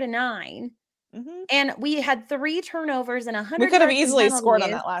 24-9. Mm-hmm. And we had 3 turnovers and 100. We could have easily scored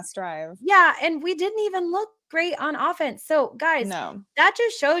on that last drive. Yeah, and we didn't even look great on offense. So, guys, that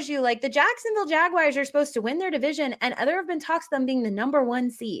just shows you like the Jacksonville Jaguars are supposed to win their division, and there have been talks of them being the number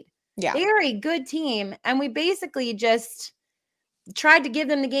 1 seed. Yeah, they are a good team, and we basically just tried to give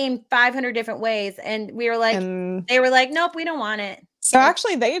them the game 500 different ways, and we were like, they were like, nope, we don't want it. So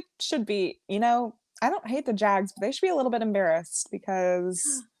actually, they should be. I don't hate the Jags, but they should be a little bit embarrassed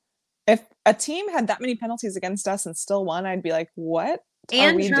because. If a team had that many penalties against us and still won, I'd be like, what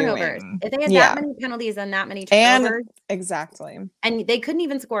are we doing? If they had that many penalties and that many turnovers. Exactly. And they couldn't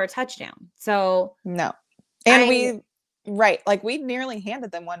even score a touchdown. So. No. And we nearly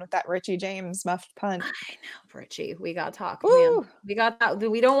handed them one with that Richie James muffed punt. I know, Richie. We got to talk, man. We got that.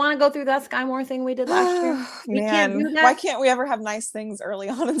 We don't want to go through that Sky Moore thing we did last year. We can't do that. Why can't we ever have nice things early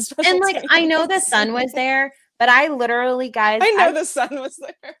on in special And like, teams? I know the sun was there, but I literally, guys. I know the sun was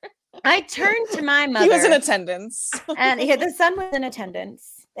there. I turned to my mother. He was in attendance. And the son was in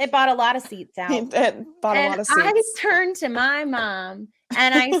attendance. They bought a lot of seats out. He did. Bought a lot of seats. I turned to my mom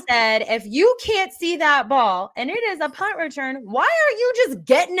and I said, if you can't see that ball and it is a punt return, why aren't you just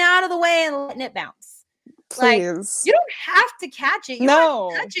getting out of the way and letting it bounce? Please. Like, you don't have to catch it. You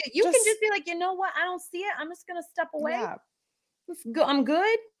don't have to touch it. You can just be like, you know what? I don't see it. I'm just going to step away. Yeah. I'm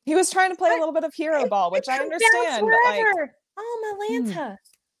good. He was trying to play a little bit of hero ball, which I understand. Oh, Malanta.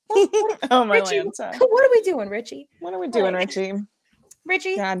 Richie, what are we doing, Richie? What are we doing, Richie?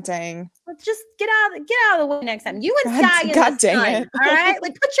 Richie, God dang! Let's just get out of the way next time. You and Sky in the sun, all right?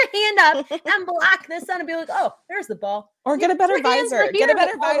 Like, put your hand up and block the sun and be like, "Oh, there's the ball." Or get a better visor. Get a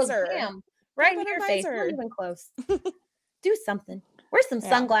better visor. Right in your face. Not even close. Do something. Wear some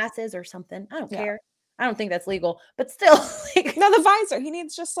sunglasses or something. I don't care. I don't think that's legal, but still. No, the visor. He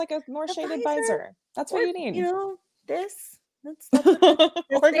needs just like a more shaded visor. That's what you need. This.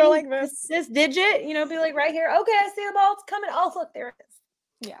 Or go like this digit, be like right here. Okay, I see the ball. It's coming. Oh, look, there it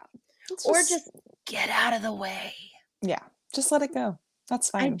is. Yeah. Or just get out of the way. Yeah. Just let it go.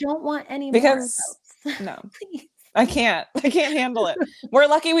 That's fine. I don't want any because no. Please. I can't handle it. We're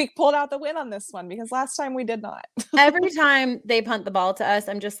lucky we pulled out the win on this one because last time we did not. Every time they punt the ball to us,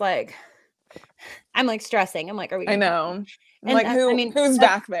 I'm like stressing. I'm like, are we? I know. I'm like, who's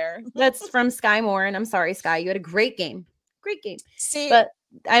back there? That's from Sky Moore, and I'm sorry, Sky. You had a great game. Great game. See, but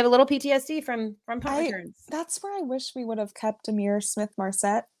I have a little PTSD from punt returns. That's where I wish we would have kept Amir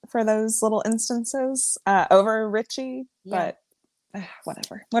Smith-Marset for those little instances over Richie. But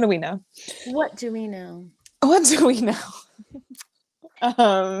whatever. What do we know? What do we know? What do we know?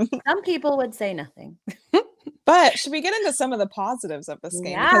 Some people would say nothing. But should we get into some of the positives of this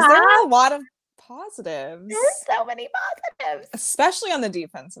game? Because there are a lot of positives. There's so many positives, especially on the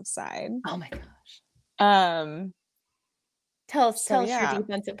defensive side. Oh my gosh. Tell us your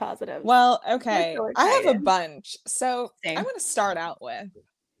defensive positives. Well, okay. I have a bunch. So I'm going to start out with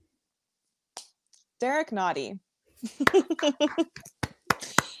Derek Naughty.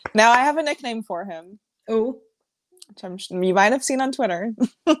 Now I have a nickname for him. Oh. Which you might have seen on Twitter.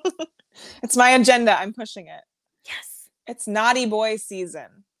 It's my agenda. I'm pushing it. Yes. It's naughty boy season.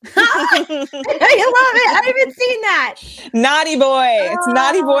 I love it. I haven't seen that. Naughty boy. It's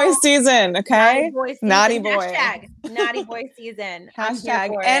naughty boy season. Okay. Naughty boy season. Naughty boy. Hashtag naughty boy season.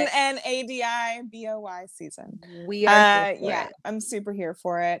 Hashtag NNADIBOY season. We are here for yeah, it. I'm super here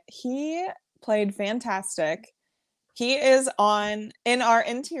for it. He played fantastic. He is in our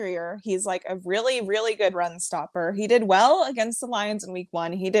interior. He's like a really, really good run stopper. He did well against the Lions in week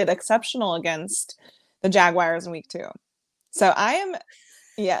 1. He did exceptional against the Jaguars in week 2. So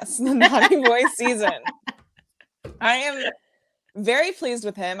yes, the naughty boy season. I am very pleased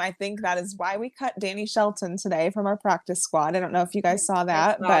with him. I think that is why we cut Danny Shelton today from our practice squad. I don't know if you guys saw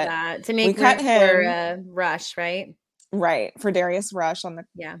that, to make we cut him for Rush, right? Right, for Darius Rush on the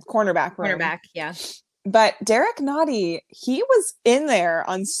cornerback room. Cornerback, yeah. But Derek Nottie, he was in there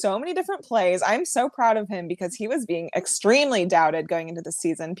on so many different plays. I'm so proud of him because he was being extremely doubted going into the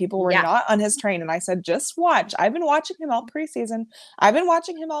season. People were not on his train. And I said, just watch. I've been watching him all preseason. I've been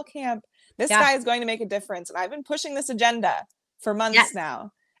watching him all camp. This guy is going to make a difference. And I've been pushing this agenda for months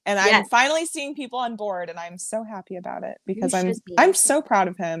now. And I'm finally seeing people on board. And I'm so happy about it because I'm so proud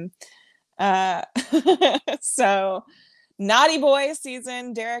of him. So naughty boy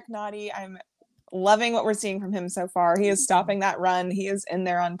season, Derek Nottie. I'm loving what we're seeing from him so far. He is stopping that run. He is in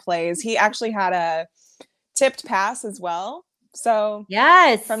there on plays. He actually had a tipped pass as well. So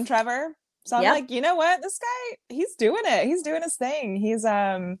from Trevor. So I'm like, you know what? This guy, he's doing it. He's doing his thing. He's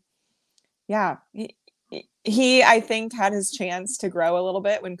he I think had his chance to grow a little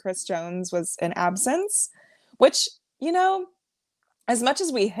bit when Chris Jones was in absence, which, as much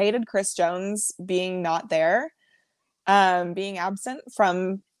as we hated Chris Jones being not there, being absent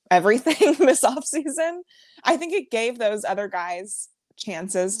from everything this offseason, I think it gave those other guys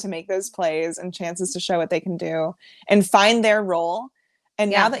chances to make those plays and chances to show what they can do and find their role.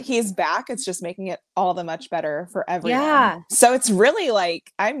 And now that he's back, it's just making it all the much better for everyone. Yeah. So it's really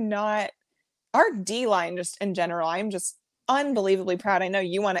like, our D-line just in general, I'm just unbelievably proud. I know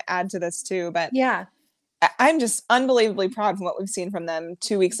you want to add to this too, but I'm just unbelievably proud of what we've seen from them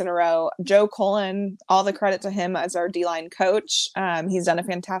 2 weeks in a row. Joe Cullen, all the credit to him as our D-line coach. He's done a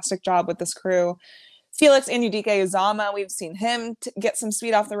fantastic job with this crew. Felix Anudike-Uzomah, we've seen him get some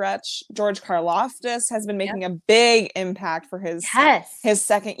speed off the rush. George Karlaftis has been making a big impact for his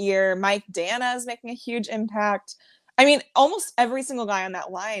second year. Mike Dana is making a huge impact. I mean, almost every single guy on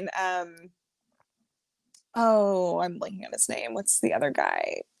that line. I'm blanking on his name. What's the other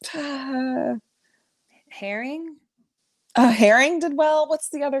guy? Herring? Herring did well. What's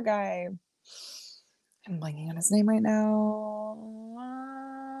the other guy? I'm blanking on his name right now.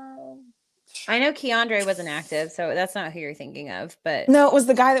 I know Keandre wasn't active, so that's not who you're thinking of. But no, it was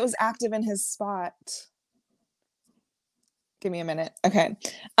the guy that was active in his spot. Give me a minute. Okay.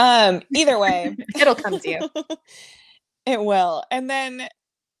 Either way. It'll come to you. It will. And then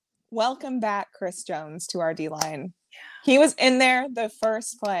welcome back Chris Jones to our D-line. He was in there the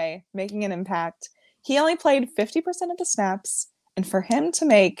first play, making an impact. He only played 50% of the snaps, and for him to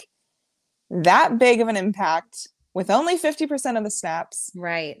make that big of an impact with only 50% of the snaps.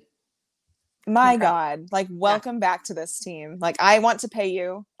 Right. My God, like, welcome back to this team. Like, I want to pay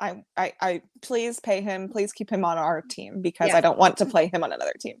you. I please pay him. Please keep him on our team because I don't want to play him on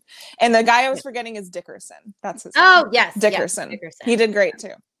another team. And the guy I was forgetting is Dickerson. That's his name. Oh, yes. Dickerson. Yes, Dickerson. He did great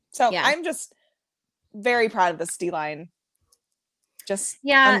too. So I'm just very proud of this D-line. Just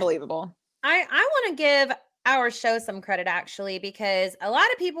unbelievable. I want to give our show some credit, actually, because a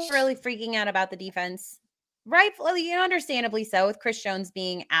lot of people are really freaking out about the defense. Rightfully, understandably so, with Chris Jones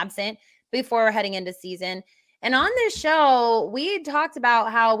being absent before we're heading into season. And on this show, we talked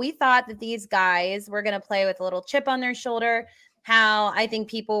about how we thought that these guys were going to play with a little chip on their shoulder, how I think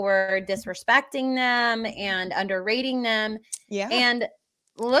people were disrespecting them and underrating them. Yeah. And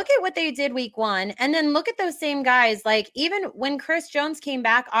look at what they did week 1. And then look at those same guys. Like, even when Chris Jones came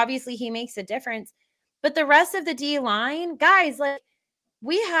back, obviously he makes a difference. But the rest of the D-line, guys, like,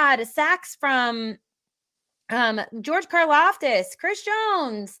 we had sacks from George Karlaftis, Chris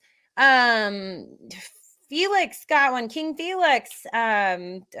Jones, Felix got one, King Felix,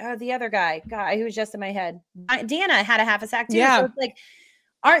 the other guy who was just in my head, Dana had a half a sack too. So it's like,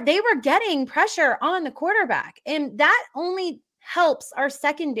 they were getting pressure on the quarterback, and that only helps our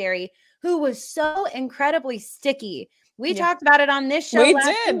secondary, who was so incredibly sticky. We talked about it on this show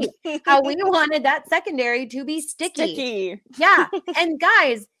last week, how we wanted that secondary to be sticky. Yeah. And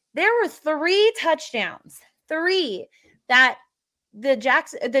guys, there were 3 touchdowns, that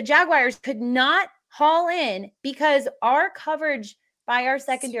the Jaguars could not haul in because our coverage by our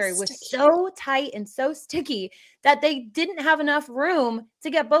secondary was so tight and so sticky that they didn't have enough room to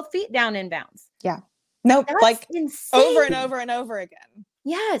get both feet down in bounds. Yeah. Nope. That's like insane. over and over and over again.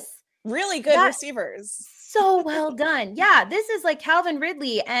 Yes. Really good receivers. So well done. Yeah. This is like Calvin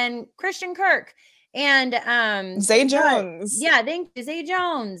Ridley and Christian Kirk and Zay Jones. Yeah. Thank you. Zay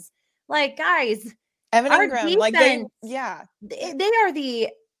Jones. Like, guys, Evan Ingram. Defense, like they are the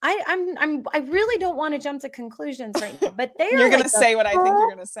I really don't want to jump to conclusions right now, but they are you're gonna say what I think you're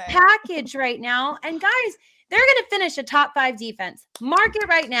gonna say. Package right now. And guys, they're gonna finish a top 5 defense. Mark it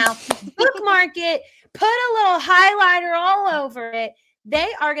right now, bookmark it, put a little highlighter all over it. They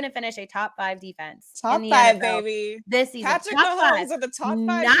are going to finish a top 5 defense. Top 5, baby. This season. Patrick Mahomes are the top 5.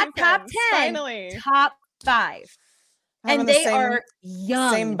 Not defense, top 10. Finally. Top 5. And they are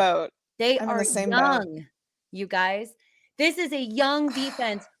young. Same boat. They are young, you guys. This is a young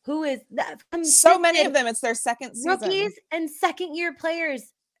defense who is so many of them. It's their second season. Rookies and second-year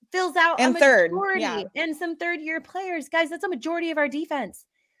players fills out and a majority, and some third-year players. Guys, that's a majority of our defense.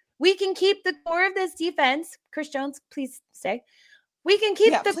 We can keep the core of this defense. Chris Jones, please stay. We can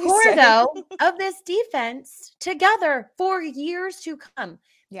keep the core, though, of this defense together for years to come.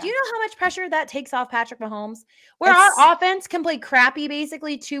 Yeah. Do you know how much pressure that takes off Patrick Mahomes? Where our offense can play crappy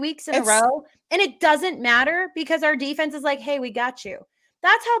basically 2 weeks in a row, and it doesn't matter because our defense is like, hey, we got you.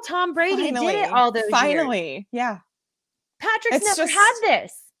 That's how Tom Brady did it all those years. Yeah. Patrick's never had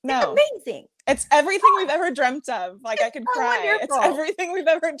this. No. It's amazing. It's everything we've ever dreamt of. Like, I could cry. Wonderful. It's everything we've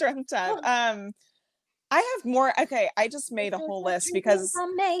ever dreamt of. I have more. Okay, I just made a whole list because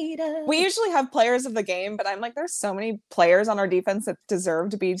we usually have players of the game, but I'm like, there's so many players on our defense that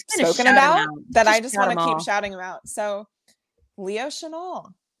deserve to be spoken about that I just want to keep shouting them out. So, Leo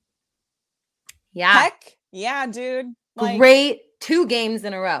Chenal. Yeah. Heck yeah, dude. Like, great 2 games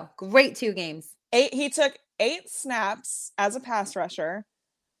in a row. Great 2 games. He took 8 snaps as a pass rusher,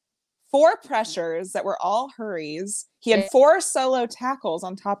 4 pressures that were all hurries. He had 4 solo tackles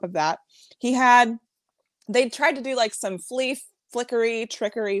on top of that. They tried to do like some flickery,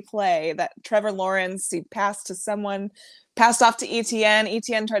 trickery play that Trevor Lawrence, he passed to someone, passed off to ETN.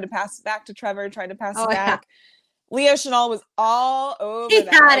 ETN tried to pass it back to Trevor, tried to pass it back. Yeah. Leo Chenal was all over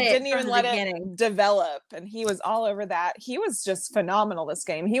that. Didn't even let it develop. And he was all over that. He was just phenomenal this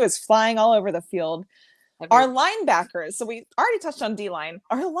game. He was flying all over the field. Our linebackers, so we already touched on D-line.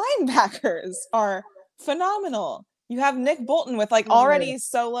 Our linebackers are phenomenal. You have Nick Bolton with like already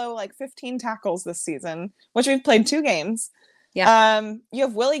solo like 15 tackles this season, which we've played 2 games. Yeah. You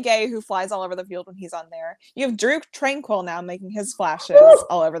have Willie Gay who flies all over the field when he's on there. You have Drew Tranquil now making his flashes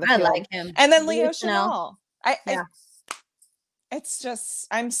all over the field. I like him. And then Leo Chenal. It's just,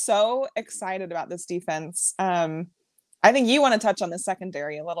 I'm so excited about this defense. I think you want to touch on the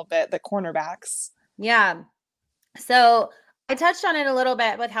secondary a little bit, the cornerbacks. Yeah. So I touched on it a little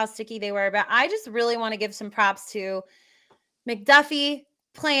bit with how sticky they were, but I just really want to give some props to McDuffie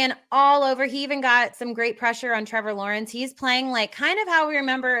playing all over. He even got some great pressure on Trevor Lawrence. He's playing like kind of how we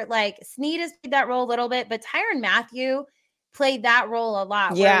remember, like Snead has played that role a little bit, but Tyrann Mathieu played that role a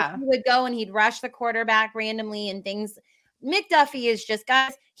lot. Yeah. He would go and he'd rush the quarterback randomly and things. McDuffie is just,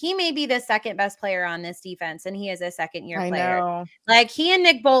 guys, he may be the second best player on this defense, and he is a second-year player. Know. Like, he and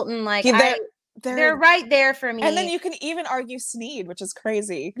Nick Bolton, like, they're right there for me. And then you can even argue Snead, which is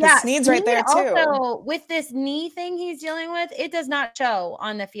crazy. Yeah, Snead's right there too. Also, with this knee thing he's dealing with, it does not show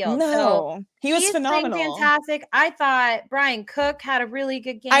on the field. No, so he was phenomenal. Fantastic. I thought Brian Cook had a really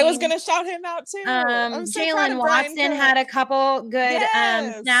good game. I was going to shout him out too. Jalen Watson had a couple good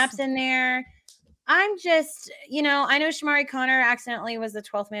snaps in there. I'm just, I know Shamari Connor accidentally was the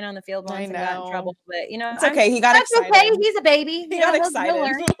 12th man on the field once and got in trouble, but it's okay. He got excited. Okay. He's a baby. He got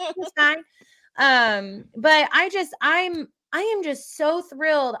excited. It's fine. But I am just so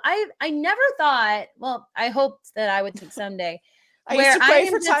thrilled. I never thought, well, I hoped that I would take someday. I used to pray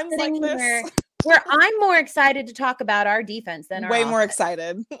for times like this. Where I'm more excited to talk about our defense than our offense. More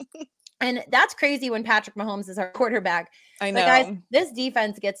excited. And that's crazy when Patrick Mahomes is our quarterback. I know. But guys, this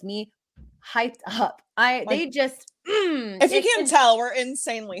defense gets me hyped up. They just if you can't tell, we're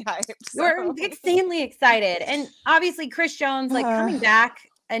insanely hyped. So. We're insanely excited. And obviously Chris Jones coming back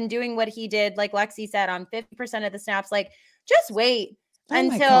and doing what he did, like Lexi said, on 50% of the snaps, like just wait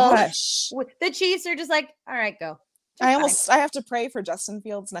until the Chiefs are just like, all right, go. I have to pray for Justin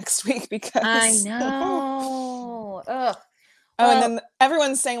Fields next week because I know. Ugh. And then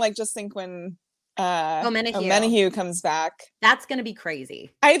everyone's saying like, just think when Menahue comes back, that's going to be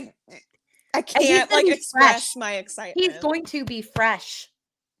crazy. I can't express my excitement. He's going to be fresh.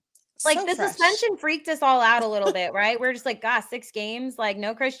 Suspension freaked us all out a little bit, right? We're just like, gosh, 6 games, like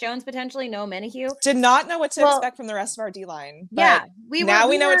no Chris Jones potentially, no Menahue. Did not know what to expect from the rest of our D-line. Yeah, we know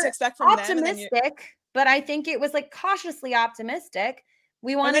what to expect from optimistic, but I think it was like cautiously optimistic.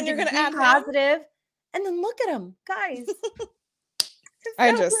 We wanted to be add positive. And then look at him, guys.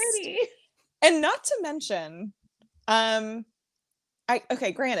 It's pretty. And not to mention,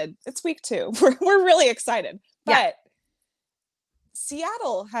 granted, it's week 2. We're really excited. But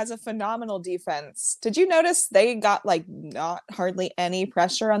Seattle has a phenomenal defense. Did you notice they got like not hardly any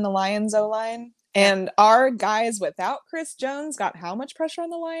pressure on the Lions O-line? And our guys without Chris Jones got how much pressure on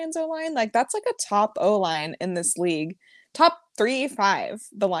the Lions O-line? Like that's like a top O-line in this league. Top 3-5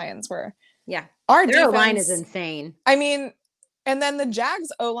 the Lions were. Yeah. Our Their O-line is insane. I mean, and then the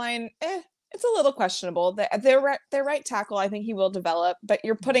Jags O-line, it's a little questionable. Their right tackle, I think he will develop, but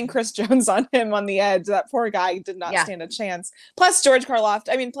you're putting Chris Jones on him on the edge. That poor guy did not stand a chance. Plus George Karloff,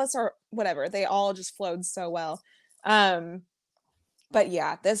 whatever. They all just flowed so well. But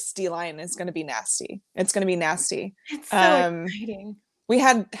yeah, this D-line is going to be nasty. It's going to be nasty. It's so exciting. We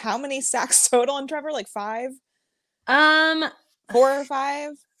had how many sacks total on Trevor? Like 5? 4 or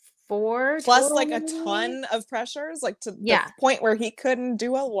 5? 4 plus total, like a ton of pressures, like to the point where he couldn't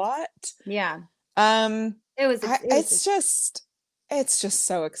do a lot. It's just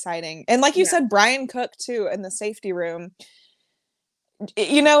so exciting. And like you said, Brian Cook too in the safety room.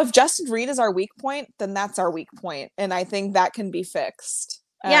 You know, if Justin Reed is our weak point, then that's our weak point, and I think that can be fixed.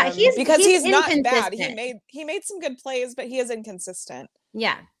 He's not bad. He made some good plays, but he is inconsistent.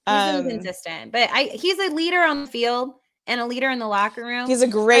 He's inconsistent, but he's a leader on the field and a leader in the locker room. He's a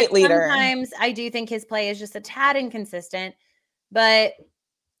great leader. Sometimes I do think his play is just a tad inconsistent, but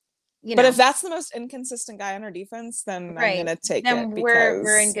but if that's the most inconsistent guy on our defense, then I'm gonna take it because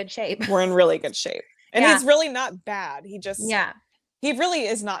we're in good shape. We're in really good shape, and he's really not bad. He just he really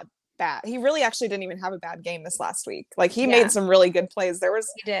is not bad. He really actually didn't even have a bad game this last week. Like he made some really good plays. There was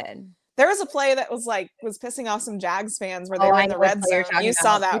a play that was pissing off some Jags fans where they were in the red zone. You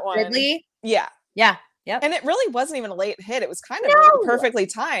saw that one. Ridley? Yeah. Yep. And it really wasn't even a late hit. It was kind of perfectly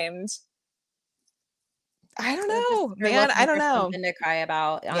timed. I don't know, man. I don't know. Something to cry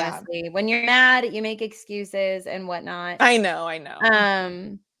about, honestly. When you're mad, you make excuses and whatnot. I know.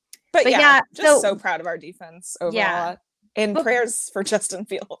 But so proud of our defense overall. Yeah. And prayers for Justin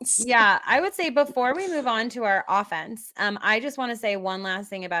Fields. Yeah, I would say before we move on to our offense, I just want to say one last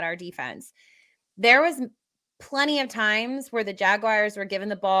thing about our defense. There was plenty of times where the Jaguars were given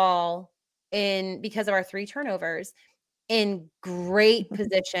the ball because of our 3 turnovers in great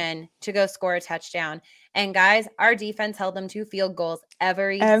position to go score a touchdown. And guys, our defense held them to field goals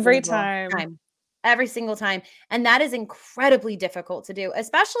every time. Every single time. And that is incredibly difficult to do,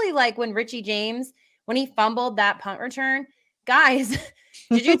 especially like when Richie James, when he fumbled that punt return. Guys,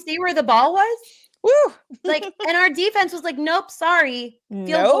 did you see where the ball was? Woo! And our defense was like, nope, sorry. Field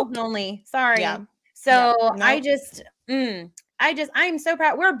goals only. Sorry. Yeah. So I'm so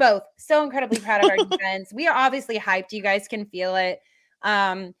proud. We're both so incredibly proud of our defense. We are obviously hyped. You guys can feel it.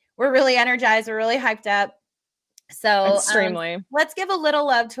 We're really energized. We're really hyped up. So extremely. Let's give a little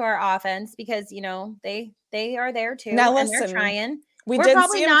love to our offense because they are there too. Now and listen, they're trying. We're did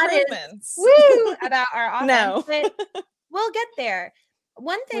probably see improvements. Not as about our offense. No. But we'll get there.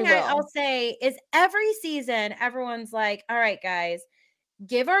 One thing I'll say is every season, everyone's like, all right, guys,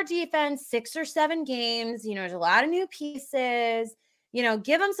 give our defense 6 or 7 games. There's a lot of new pieces.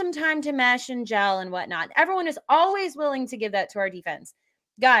 Give them some time to mesh and gel and whatnot. Everyone is always willing to give that to our defense.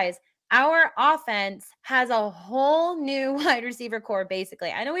 Guys, our offense has a whole new wide receiver core,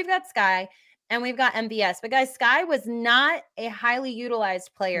 basically. I know we've got Sky and we've got MVS, but guys, Sky was not a highly utilized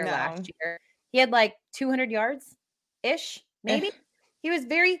player last year. He had like 200 yards-ish, maybe. He was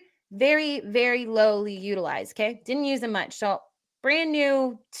very, very, very lowly utilized, okay? Didn't use him much. So brand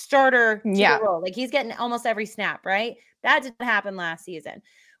new starter to the role. Like he's getting almost every snap, right? That didn't happen last season.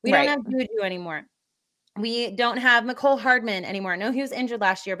 We don't have Juju anymore. We don't have McCole Hardman anymore. No, he was injured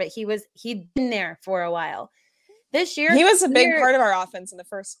last year, but he'd been there for a while. This year, he was a big part of our offense in the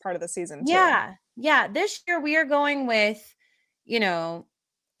first part of the season, too. Yeah. This year, we are going with,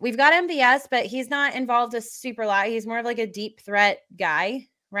 we've got MVS, but he's not involved a super lot. He's more of like a deep threat guy,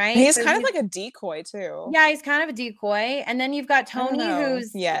 right? He's kind of like a decoy, too. Yeah, he's kind of a decoy. And then you've got Tony,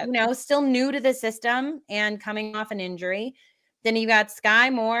 who's, still new to the system and coming off an injury. Then you got Sky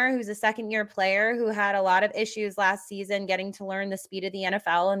Moore, who's a second-year player who had a lot of issues last season getting to learn the speed of the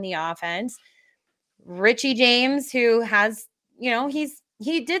NFL and the offense. Richie James, who has,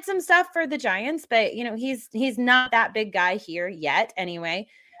 he did some stuff for the Giants, but, he's not that big guy here yet anyway.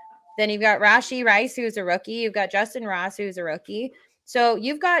 Then you've got Rashee Rice, who's a rookie. You've got Justin Ross, who's a rookie. So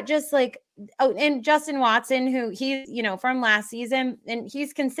you've got just like, and Justin Watson, who he's, from last season, and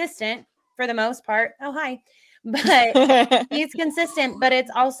he's consistent for the most part. Oh, hi. but he's consistent. But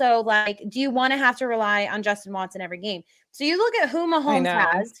it's also like, do you want to have to rely on Justin Watson every game? So you look at who Mahomes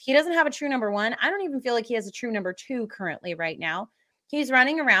has. He doesn't have a true number one. I don't even feel like he has a true number two currently right now. He's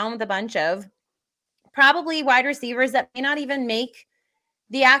running around with a bunch of probably wide receivers that may not even make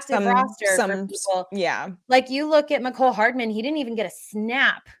the active roster for people. Yeah. Like you look at McCole Hardman, he didn't even get a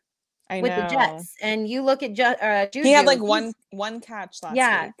snap with the Jets. And you look at Juju. He had like one catch last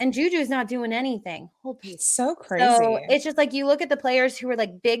week. And Juju's not doing anything. It's so crazy. So it's just like you look at the players who were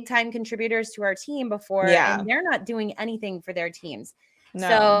like big time contributors to our team before, and they're not doing anything for their teams. No.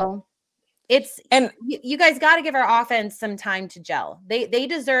 So it's you guys got to give our offense some time to gel. They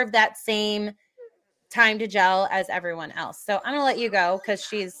deserve that same time to gel as everyone else. So I'm gonna let you go because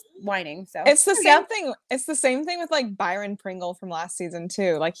she's whining. So it's the same thing. It's the same thing with like Byron Pringle from last season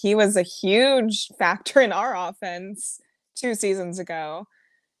too. Like he was a huge factor in our offense 2 seasons ago.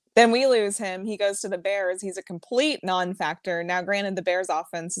 Then we lose him. He goes to the Bears. He's a complete non-factor. Now, granted, the Bears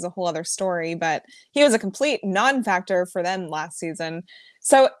offense is a whole other story, but he was a complete non-factor for them last season.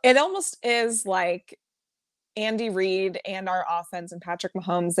 So it almost is like Andy Reid and our offense and Patrick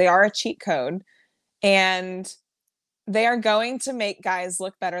Mahomes, they are a cheat code. And they are going to make guys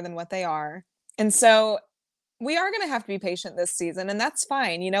look better than what they are. And so we are going to have to be patient this season, and that's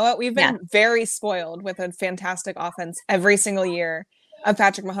fine. You know what? We've been very spoiled with a fantastic offense every single year of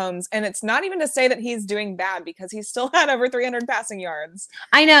Patrick Mahomes. And it's not even to say that he's doing bad because he still had over 300 passing yards.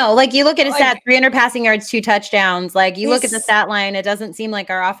 I know. Like you look at his stat, 300 passing yards, 2 touchdowns. Like you look at the stat line, it doesn't seem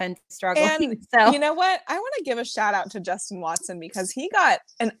like our offense is struggling. And you know what? I want to give a shout out to Justin Watson because he got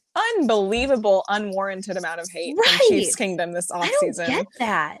an unbelievable, unwarranted amount of hate from Chiefs Kingdom this offseason. I don't get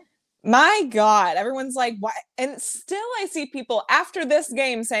that. My God, everyone's like, what? And still I see people after this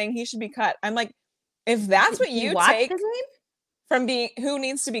game saying he should be cut. I'm like, if that's what you take from being who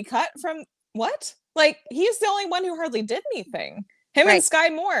needs to be cut from what? Like, he's the only one who hardly did anything. Him and Sky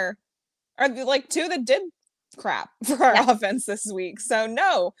Moore are like 2 that did crap for our offense this week. So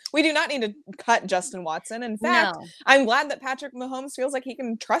no, we do not need to cut Justin Watson. In fact, I'm glad that Patrick Mahomes feels like he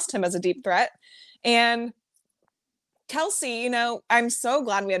can trust him as a deep threat. And Kelce, you know, I'm so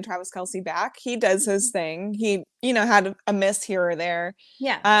glad we had Travis Kelce back. He does his thing. He, you know, had a miss here or there.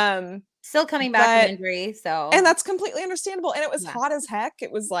 Yeah. Still coming back from injury, so and that's completely understandable. And it was hot as heck.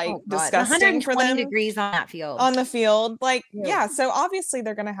 It was like disgusting for them. 120 degrees on that field. On the field, like so obviously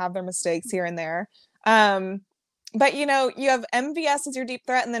they're going to have their mistakes here and there. But you know, you have MVS as your deep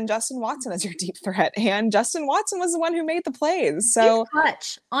threat, and then Justin Watson as your deep threat. And Justin Watson was the one who made the plays. So he's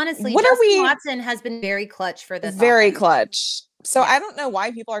clutch, honestly. Justin Watson has been very clutch for this. Very offense. Clutch. So I don't know why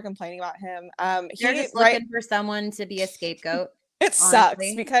people are complaining about him. They're just looking for someone to be a scapegoat. It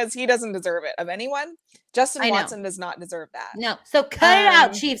sucks because he doesn't deserve it of anyone. Justin Watson does not deserve that. No. So cut it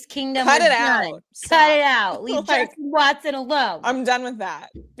out, Chiefs Kingdom. Cut it out. Cut it out. Leave Justin Watson alone. I'm done with that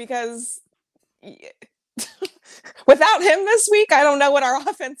because without him this week, I don't know what our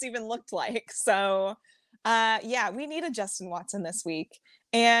offense even looked like. So, we need a Justin Watson this week.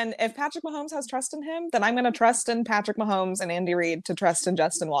 And if Patrick Mahomes has trust in him, then I'm going to trust in Patrick Mahomes and Andy Reid to trust in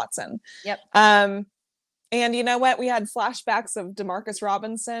Justin Watson. Yep. And you know what? We had flashbacks of Demarcus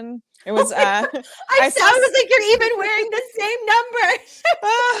Robinson. It was I was like, you're even wearing the same number.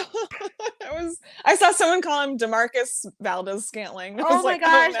 I saw someone call him Demarcus Valdez-Scantling. Oh my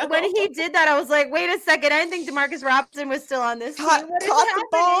gosh. Oh, no. When he did that, I was like, wait a second. I didn't think Demarcus Robinson was still on this team. Caught the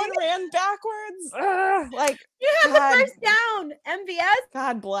ball and ran backwards. Like you had the first down, MVS.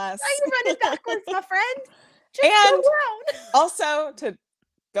 God bless. Why are you running backwards, my friend? Just also to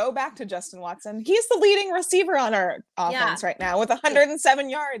go back to Justin Watson. He's the leading receiver on our offense right now with 107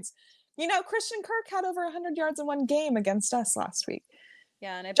 yards. You know, Christian Kirk had over 100 yards in one game against us last week.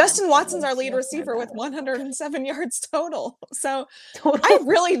 Yeah, and Justin Watson's our lead receiver with 107 yards total. So I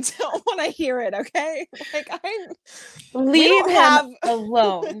really don't want to hear it, okay? Like leave him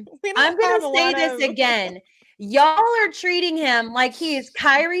alone. I'm going to say this again. Y'all are treating him like he's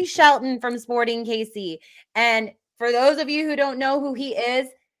Kyrie Shelton from Sporting KC. And for those of you who don't know who he is,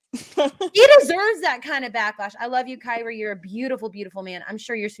 he deserves that kind of backlash. I love you, Kyrie. You're a beautiful, beautiful man. I'm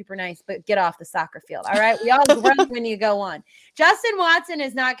sure you're super nice, but get off the soccer field. All right. We all grow when you go on. Justin Watson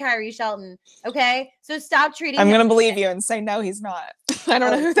is not Kyrie Shelton. Okay. So stop treating I'm him. going to believe you and say, no, he's not. I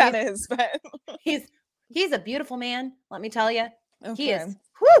don't know who that is, but he's a beautiful man. Let me tell you, he is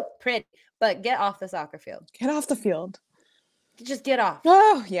pretty, but get off the soccer field. Get off the field. Just get off.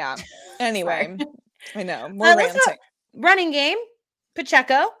 Oh yeah. Anyway, I know. We're ranting. Running game.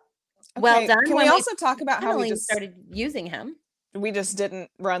 Pacheco. Well done. Can we also talk about how we just started using him? We just didn't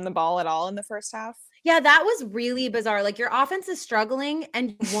run the ball at all in the first half. Yeah, that was really bizarre. Like your offense is struggling and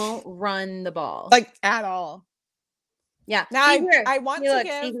you won't run the ball. Like at all. Yeah. Now I want to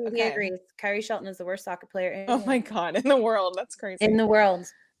give. He agrees. Kyrie Shelton is the worst soccer player. Oh my God, in the world. That's crazy. In the world.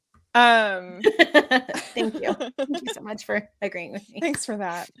 Thank you. Thank you so much for agreeing with me. Thanks for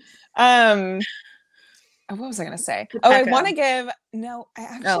that. What was I going to say? Pacheco. I want to give. No, I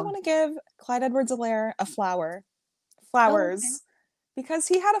actually want to give Clyde Edwards-Helaire a flowers, because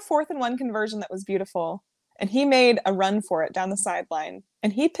he had a 4th-and-1 conversion that was beautiful, and he made a run for it down the sideline,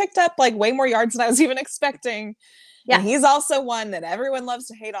 and he picked up like way more yards than I was even expecting. Yeah. And he's also one that everyone loves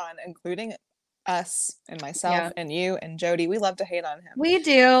to hate on, including us and myself and you and Jodi. We love to hate on him. We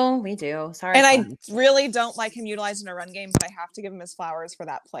do. Sorry. And I really don't like him utilizing a run game, but I have to give him his flowers for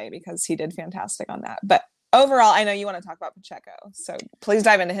that play because he did fantastic on that. But overall, I know you want to talk about Pacheco, so please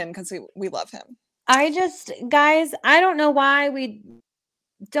dive into him because we love him. Guys, I don't know why we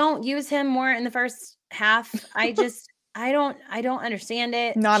don't use him more in the first half. I don't understand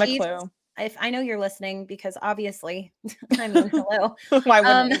it. Not a clue. If I know you're listening, because obviously, I mean, hello. Why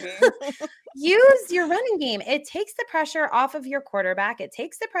wouldn't you be? Use your running game. It takes the pressure off of your quarterback. It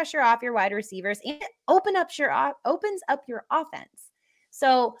takes the pressure off your wide receivers, and it opens up your offense.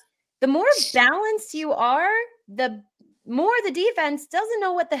 So the more balanced you are, the more the defense doesn't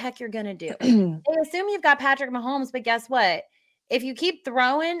know what the heck you're going to do. They assume you've got Patrick Mahomes, but guess what? If you keep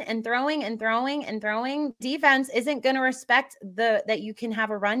throwing and throwing and throwing and throwing, defense isn't going to respect that you can have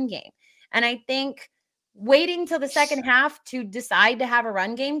a run game. And I think waiting till the second half to decide to have a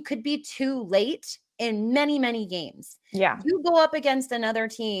run game could be too late in many, many games. Yeah. You go up against another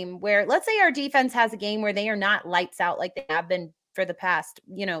team where, let's say our defense has a game where they are not lights out like they have been for the past,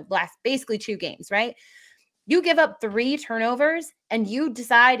 last basically 2 games, right? You give up 3 turnovers and you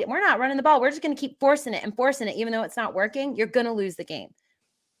decide we're not running the ball. We're just going to keep forcing it, even though it's not working. You're going to lose the game.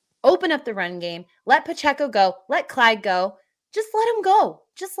 Open up the run game. Let Pacheco go. Let Clyde go. Just let him go.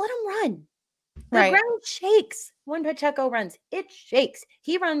 Just let him run. The ground shakes when Pacheco runs. It shakes.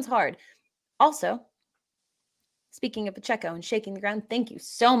 He runs hard. Also, speaking of Pacheco and shaking the ground, thank you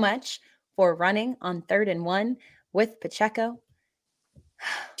so much for running on 3rd and 1 with Pacheco.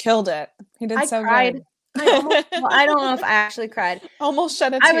 Killed it. He did so cried. good. I don't know if I actually cried. Almost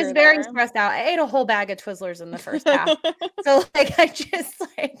shed a tear. I was very stressed out. I ate a whole bag of Twizzlers in the first half. So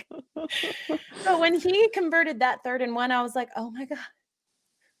but when he converted that 3rd and 1, I was like, oh my God.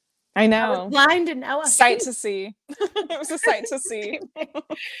 I know. I was blind and now sight to see. It was a sight to see.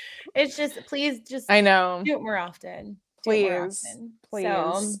 It's just, please just I know. do it more often. Please. So,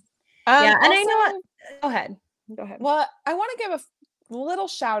 yeah. And I know what. Go ahead. Well, I want to give a little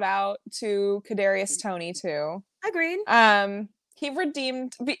shout out to Kadarius Toney too. Agreed. He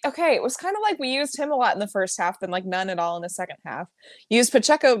redeemed. Okay, it was kind of like we used him a lot in the first half, then like none at all in the second half. Used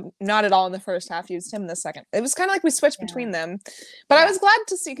Pacheco not at all in the first half. Used him in the second. It was kind of like we switched between them. But I was glad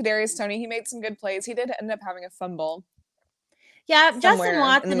to see Kadarius Toney. He made some good plays. He did end up having a fumble. Yeah, Justin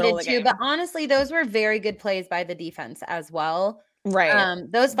Watson did too. But honestly, those were very good plays by the defense as well. Right.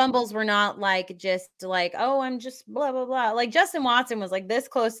 Those fumbles were not just like, oh, I'm just blah, blah, blah. Like Justin Watson was like this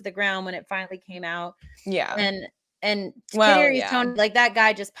close to the ground when it finally came out. Yeah. And Kadarius Toney, like that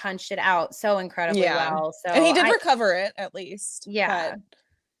guy just punched it out so incredibly well. So and he did recover it at least. Yeah. But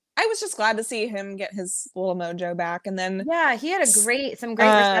I was just glad to see him get his little mojo back. And then he had some great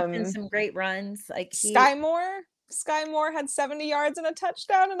receptions, some great runs. Like Sky Moore had 70 yards and a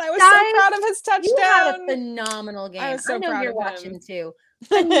touchdown, and I was so proud of his touchdown. You had a phenomenal game. I was so proud you're watching too.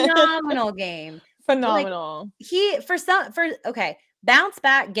 Phenomenal game. Phenomenal. Like, bounce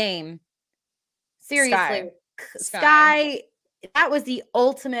back game. Seriously. Sky, that was the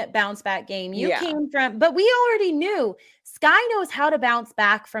ultimate bounce back game. You came from, but we already knew Sky knows how to bounce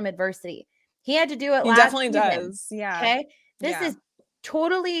back from adversity. He had to do it last season. He definitely does. Yeah. Okay.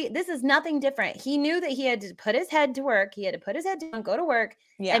 This is nothing different. He knew that he had to put his head to work. He had to put his head down, go to work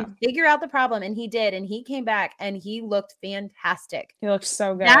and figure out the problem. And he did. And he came back and he looked fantastic. He looked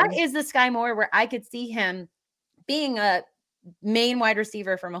so good. That is the Sky Moore where I could see him being a main wide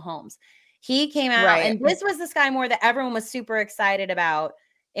receiver for Mahomes. He came out and this was the Sky Moore that everyone was super excited about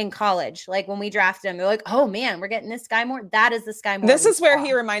in college. Like when we drafted him, they're like, oh man, we're getting this Sky Moore. That is the Sky Moore. This is where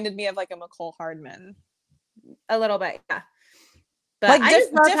he reminded me of like a McCole Hardman. A little bit. Yeah. But like I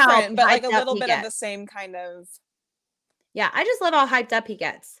just love different, but like a little bit of the same kind of. Yeah. I just love how hyped up he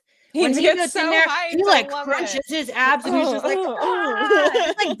gets. When he gets so hyped, he like crunches his abs and he's just like,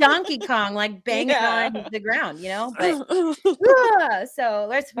 it's like Donkey Kong, like banging on the ground, But so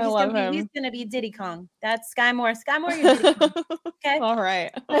he's gonna be Diddy Kong. That's Sky Moore. Sky Moore, you're Diddy Kong. Okay. All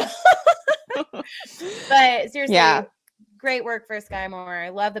right. But seriously, great work for Sky Moore. I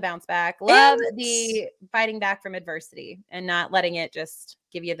love the bounce back. Love the fighting back from adversity and not letting it just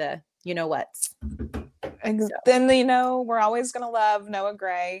give you the whats. Then, we're always going to love Noah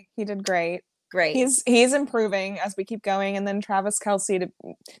Gray. He did great. Great. He's improving as we keep going. And then Patrick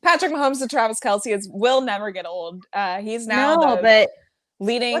Mahomes to Travis Kelce will never get old. He's now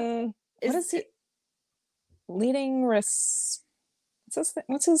leading. What is he? Leading what's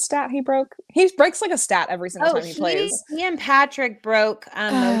his stat he broke? He breaks like a stat every single time he plays. He and Patrick broke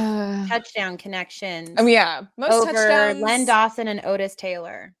most touchdown connections. Yeah. Most over touchdowns. Len Dawson and Otis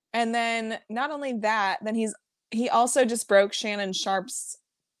Taylor. And then not only that, then he also just broke Shannon Sharp's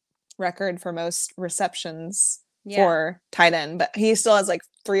record for most receptions for tight end, but he still has like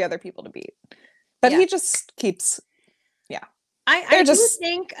 3 other people to beat. But he just keeps I do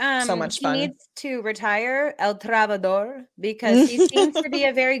think so much fun. He needs to retire El Trabador because he seems to be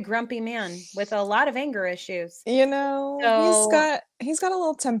a very grumpy man with a lot of anger issues. He's got a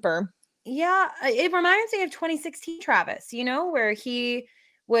little temper. Yeah, it reminds me of 2016 Travis, where he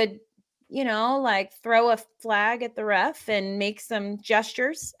would, like throw a flag at the ref and make some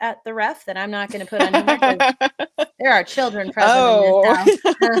gestures at the ref that I'm not going to put on here. There are children present in this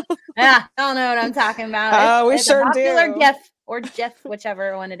house. Yeah, I don't know what I'm talking about. We sure do. GIF or GIF,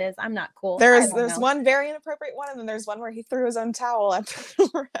 whichever one it is. I'm not cool. There's one very inappropriate one, and then there's one where he threw his own towel at the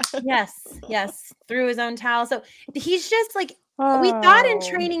ref. Yes, threw his own towel. So he's just like, we thought in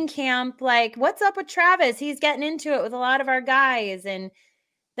training camp, like, what's up with Travis? He's getting into it with a lot of our guys, and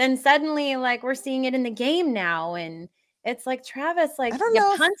then suddenly, like, we're seeing it in the game now, and it's like, Travis, like,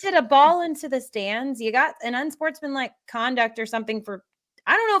 you punted a ball into the stands. You got an unsportsmanlike conduct or something for,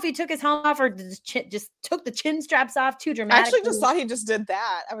 I don't know if he took his helmet off or just took the chin straps off too dramatically. I actually just thought he just did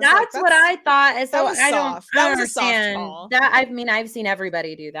that. That's what I thought. So that was soft. I don't understand that. I mean, I've seen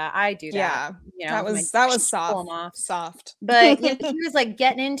everybody do that. I do that. Yeah, that was soft. Pull them off. Soft. But he was like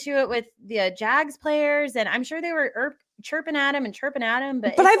getting into it with the Jags players, and I'm sure they were chirping at him.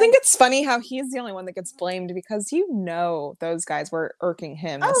 But I think it's funny how he's the only one that gets blamed because those guys were irking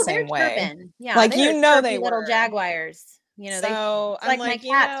him the same way. Chirping. Yeah, like they were little Jaguars. So it's like my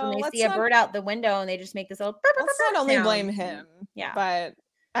cats when they see a bird out the window and they just make this little. Let's not only blame him, but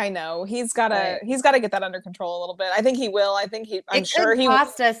I know he's got to get that under control a little bit. I think he will. I'm sure he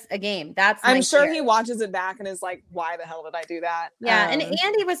cost us a game. I'm sure he watches it back and is like, "Why the hell did I do that?" Yeah, and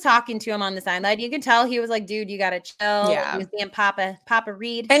Andy was talking to him on the sideline. You can tell he was like, "Dude, you got to chill." Yeah, he was being Papa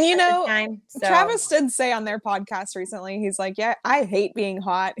Reed. And Travis did say on their podcast recently, he's like, "Yeah, I hate being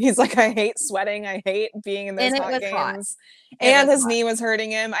hot." He's like, "I hate sweating. I hate being in those hot games." And his knee was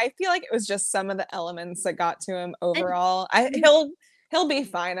hurting him. I feel like it was just some of the elements that got to him overall. He'll be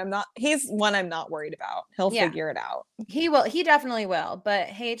fine. He's one I'm not worried about. He'll figure it out. He will. He definitely will. But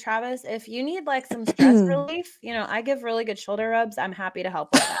hey, Travis, if you need like some stress relief, I give really good shoulder rubs. I'm happy to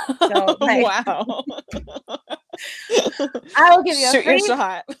help with that. So, wow. I will give you a free your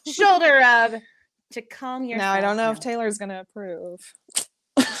shot. shoulder rub to calm your. Now, I don't know if Taylor's going to approve.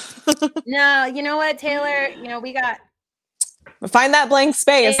 No, you know what, Taylor? We got. Find that blank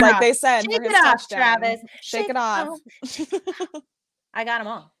space, like they said. Shake it off, Travis. Shake it off. I got them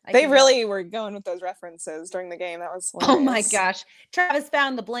all. They really were going with those references during the game. That was hilarious. Oh my gosh. Travis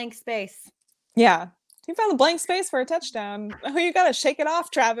found the blank space. Yeah. He found the blank space for a touchdown. Oh, you got to shake it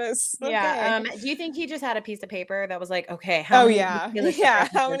off, Travis. Okay. Yeah. Do you think he just had a piece of paper that was like, okay, how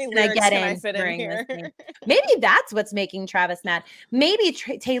many lyrics can I fit in here? Maybe that's what's making Travis mad. Maybe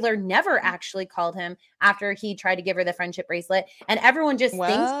Taylor never actually called him after he tried to give her the friendship bracelet, and everyone just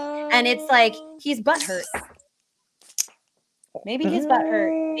thinks, and it's like he's butthurt. Maybe he's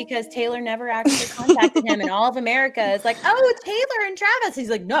butthurt because Taylor never actually contacted him, and all of America is like, "Oh, Taylor and Travis." He's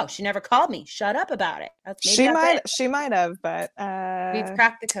like, "No, she never called me. Shut up about it." She might have, but we've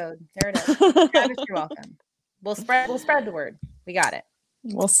cracked the code. There it is. Travis, you're welcome. We'll spread the word. We got it.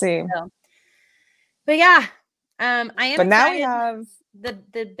 We'll see. So, but yeah, I am. But now we have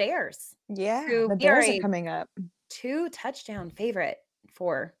the Bears. Yeah, the Bears are coming up. 2 touchdown favorite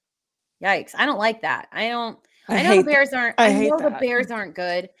for. Yikes! I don't like that. I know the Bears aren't. I know the Bears aren't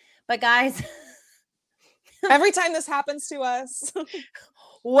good, but guys, every time this happens to us,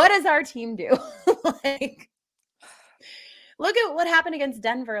 what does our team do? Like, look at what happened against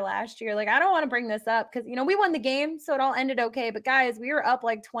Denver last year. Like, I don't want to bring this up because we won the game, so it all ended okay. But guys, we were up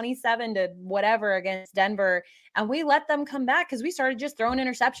like 27 to whatever against Denver, and we let them come back because we started just throwing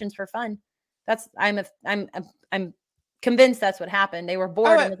interceptions for fun. I'm convinced that's what happened. They were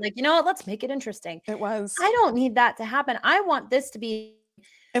bored and was like, you know what? Let's make it interesting. It was. I don't need that to happen. I want this to be.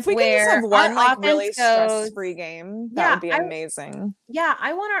 If we could just have one like really stress-free game, that would be amazing. Yeah,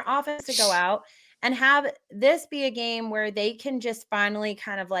 I want our offense to go out and have this be a game where they can just finally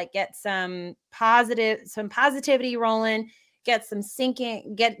kind of like get some positivity rolling, get some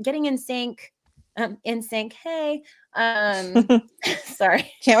getting in sync, In sync. Hey,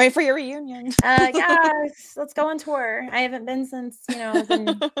 sorry. Can't wait for your reunion. Yes, let's go on tour. I haven't been since, I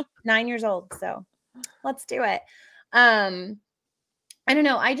was 9 years old. So let's do it. I don't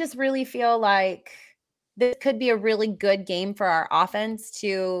know. I just really feel like this could be a really good game for our offense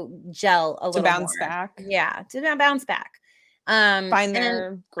to gel a little bounce more. back. Yeah, to bounce back. Find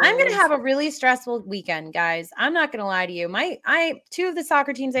their groove. I'm gonna have a really stressful weekend, guys. I'm not gonna lie to you. Two of the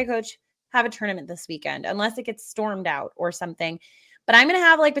soccer teams I coach have a tournament this weekend, unless it gets stormed out or something. But I'm gonna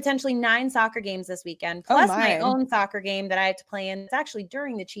have like potentially 9 soccer games this weekend, plus my own soccer game that I have to play in. It's actually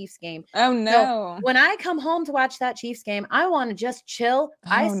during the Chiefs game. Oh no! So when I come home to watch that Chiefs game, I want to just chill,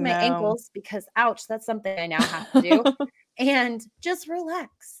 ice my ankles because ouch, that's something I now have to do. And just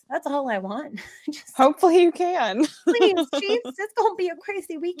relax. That's all I want. Hopefully you can. Please, Chiefs. It's going to be a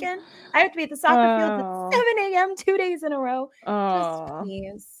crazy weekend. I have to be at the soccer field at 7 a.m. 2 days in a row. Just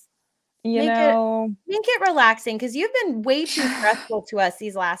please. Make it relaxing because you've been way too stressful to us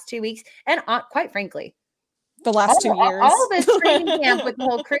these last 2 weeks. And quite frankly, the last 2 years. All this training camp with the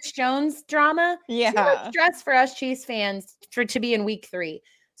whole Chris Jones drama. Yeah. Too much stress for us Chiefs fans to be in week 3.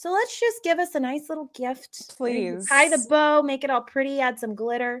 So let's just give us a nice little gift. Please. Tie the bow, make it all pretty, add some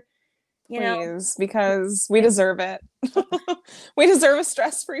glitter. Please, because we deserve it. We deserve a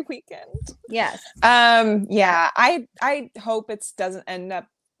stress-free weekend. Yes. Yeah, I hope it doesn't end up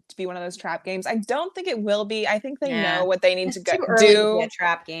to be one of those trap games. I don't think it will be. I think they know what they need to go do. To be a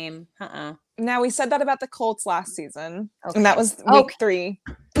trap game. Now, we said that about the Colts last season, and that was week 3.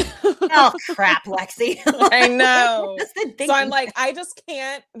 Oh crap, Lexi. I know. So I'm like, I just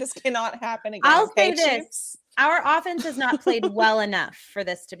can't. This cannot happen again. I'll say this: our offense has not played well enough for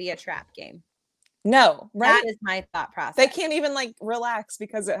this to be a trap game. No, right? That is my thought process. They can't even relax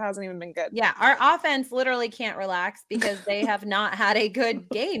because it hasn't even been good. Yeah, our offense literally can't relax because they have not had a good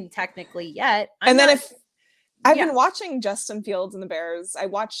game technically yet. I've been watching Justin Fields and the Bears. I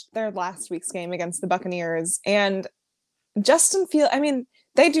watched their last week's game against the Buccaneers, and Justin Fields, I mean,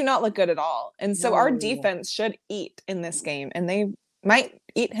 they do not look good at all. And so our defense should eat in this game, and they might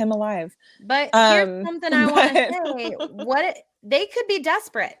eat him alive. But here's something I want to say. They could be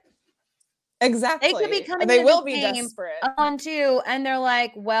desperate. Exactly. They could be coming. They will be desperate. 0-2, and they're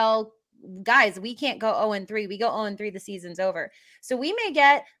like, "Well, guys, we can't go 0-3. We go 0-3, the season's over." So we may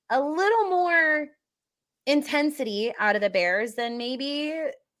get a little more intensity out of the Bears than maybe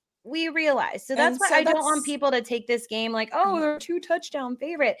we realize. So that's why I don't want people to take this game like, "Oh, they're a 2-touchdown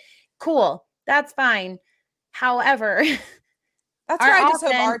favorite." Cool, that's fine. However, that's why I just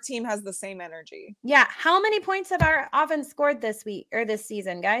hope our team has the same energy. Yeah. How many points have our offense scored this week or this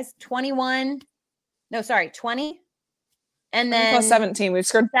season, guys? 20. And then plus 17. We've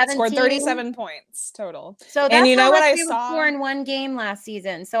scored 37 points total. So that's how much we would score in one game last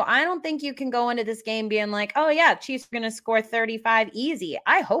season. So I don't think you can go into this game being like, oh yeah, Chiefs are going to score 35 easy.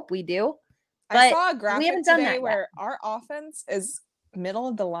 I hope we do. But I saw a graphic today where our offense is middle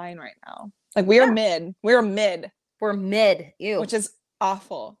of the line right now. Like we are mid. We're mid. We're mid. Ew. Which is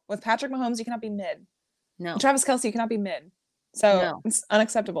awful. With Patrick Mahomes, you cannot be mid. No. With Travis Kelce, you cannot be mid. So it's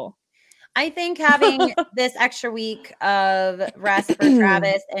unacceptable. I think having this extra week of rest for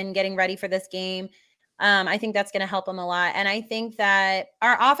Travis and getting ready for this game, I think that's going to help him a lot. And I think that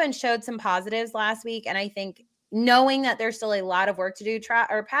our offense showed some positives last week. And I think knowing that there's still a lot of work to do,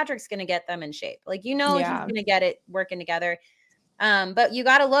 Patrick's going to get them in shape. Like, he's going to get it working together. But you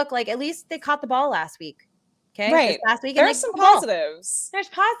got to look like at least they caught the ball last week. Okay. Right. Last week, there's some positives. There's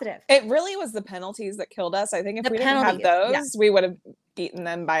positive. It really was the penalties that killed us. I think if we didn't have those, we would have beaten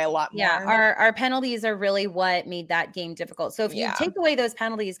them by a lot more. Yeah. Our penalties are really what made that game difficult. So if you take away those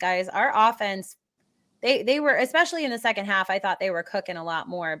penalties, guys, our offense, they were, especially in the second half, I thought they were cooking a lot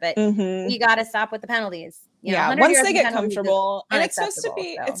more, but you got to stop with the penalties. Once they get comfortable, and it's supposed to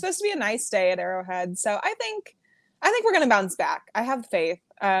be a nice day at Arrowhead. So I think we're going to bounce back. I have faith.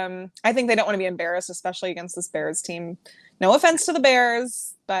 I think they don't want to be embarrassed, especially against this Bears team. No offense to the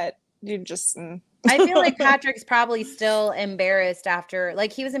Bears, but you just. I feel like Patrick's probably still embarrassed after,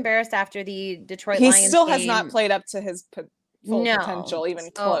 he was embarrassed after the Detroit Lions game. He still has not played up to his full potential, even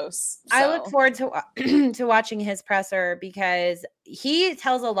close. So. I look forward to to watching his presser because he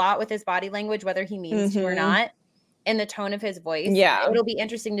tells a lot with his body language, whether he means to or not, in the tone of his voice. Yeah, it'll be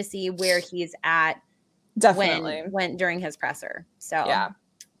interesting to see where he's at. Definitely when during his presser. So yeah,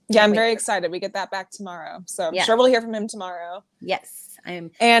 I'm very excited. We get that back tomorrow, so I'm sure we'll hear from him tomorrow. Yes,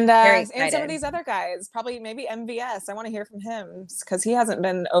 I'm and some of these other guys, probably maybe MVS. I want to hear from him because he hasn't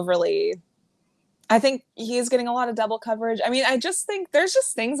been overly. I think he's getting a lot of double coverage. I mean, I just think there's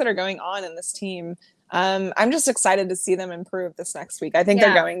just things that are going on in this team. I'm just excited to see them improve this next week. I think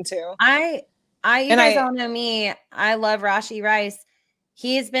they're going to. You guys all know me. I love Rashee Rice.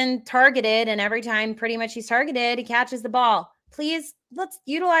 He's been targeted, and every time pretty much he's targeted, he catches the ball. Please, let's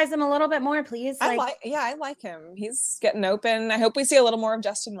utilize him a little bit more, please. I like him. He's getting open. I hope we see a little more of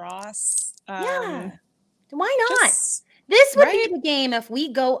Justin Ross. Yeah. Why not? This would be the game if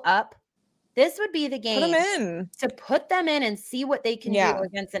we go up. This would be the game to put them in and see what they can do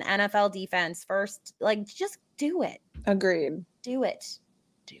against an NFL defense first. Like, just do it. Agreed. Do it.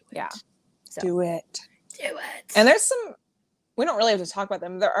 Yeah. So, do it. And there's some, we don't really have to talk about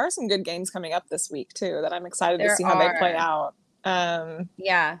them. There are some good games coming up this week too that I'm excited to see how they play out.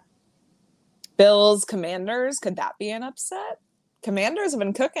 Bills, Commanders, could that be an upset? Commanders have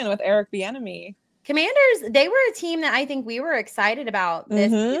been cooking with Eric Bieniemy. Commanders, they were a team that I think we were excited about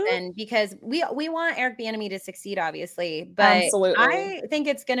this season because we want Eric Bieniemy to succeed, obviously. But I think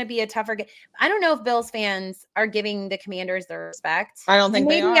it's going to be a tougher game. I don't know if Bills fans are giving the Commanders their respect. I don't think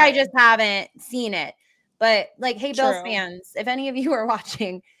maybe I just haven't seen it. But like, hey, Bills fans, if any of you are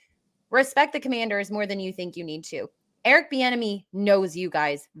watching, respect the Commanders more than you think you need to. Eric Bieniemy knows you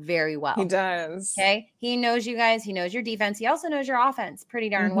guys very well. He does. Okay. He knows you guys. He knows your defense. He also knows your offense pretty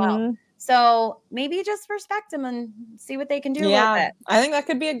darn well. So maybe just respect them and see what they can do a little bit. I think that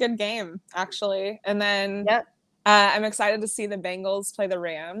could be a good game, actually. And then I'm excited to see the Bengals play the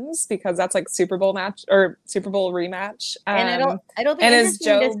Rams because that's like Super Bowl rematch. And it'll be and is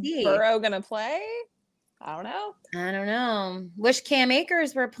Joe to see. Burrow gonna play? I don't know. Wish Cam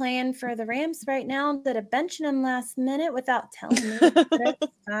Akers were playing for the Rams right now instead of benching him last minute without telling me. That's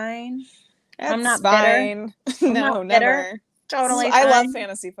fine. I'm not fine. Bitter. No, never. Totally I love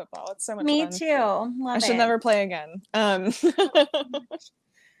fantasy football. It's so much fun. Me too. I should never play again.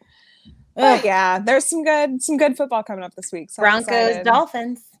 But yeah, there's some good football coming up this week. So Broncos,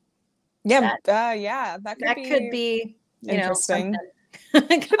 Dolphins. Yeah, that could be interesting.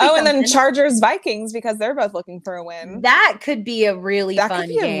 And then Chargers, Vikings, because they're both looking for a win. That could be a really fun game. That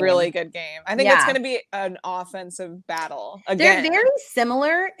could be a really good game. I think it's going to be an offensive battle. Again. They're very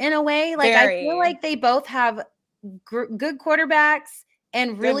similar in a way. Like I feel like they both have good quarterbacks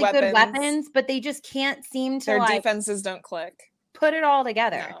and really good weapons, but they just can't seem to. Their defenses don't click. Put it all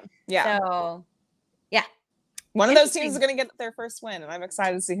together. No. Yeah. So, yeah. One of those teams is going to get their first win, and I'm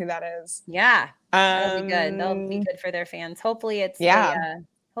excited to see who that is. Yeah. That'll be good. They'll be good for their fans. Hopefully it's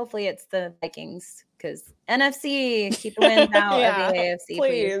the Vikings, because NFC, keep the wins out of the AFC,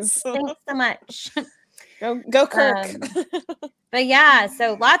 please. Thanks so much. Go Kirk. But yeah,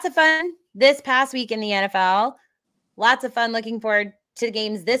 so lots of fun this past week in the NFL. Lots of fun looking forward to the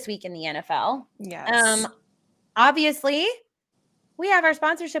games this week in the NFL. Yes. Obviously, we have our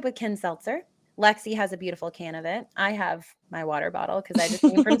sponsorship with Ken Seltzer. Lexi has a beautiful can of it. I have my water bottle because I just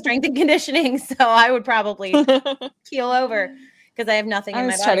came from strength and conditioning, so I would probably keel over because I have nothing in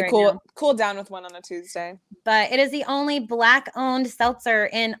my body right now. Cool down with one on a Tuesday. But it is the only Black-owned seltzer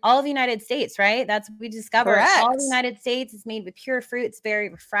in all of the United States, right? That's what we discovered. Correct. All the United States. It's made with pure fruit. It's very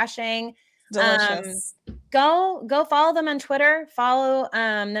refreshing. Delicious. Go follow them on Twitter. Follow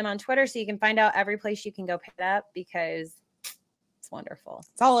them on Twitter so you can find out every place you can go pick it up because it's wonderful.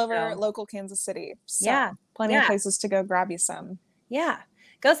 It's all over local Kansas City. So plenty of places to go grab you some. Yeah.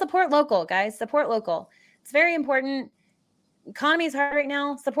 Go support local, guys. Support local. It's very important. Economy is hard right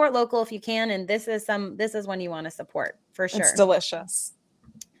now. Support local if you can. And this is one you want to support for sure. It's delicious.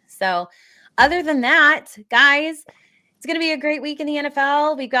 So other than that, guys, it's going to be a great week in the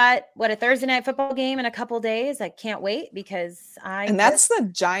NFL. We've got a Thursday night football game in a couple days. I can't wait because that's the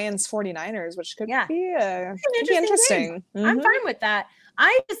Giants 49ers, which could be interesting. Mm-hmm. I'm fine with that.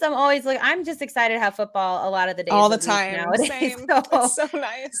 I'm just excited to have football a lot of the days. All the time. Nowadays. Same. It's so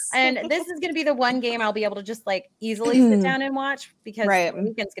nice. And this is going to be the one game I'll be able to just easily sit down and watch because the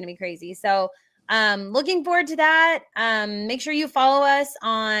weekend's going to be crazy. So looking forward to that. Make sure you follow us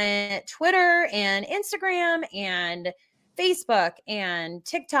on Twitter and Instagram and Facebook and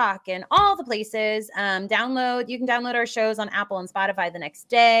TikTok and all the places. You can download our shows on Apple and Spotify the next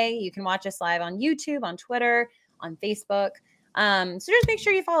day. You can watch us live on YouTube, on Twitter, on Facebook. So just make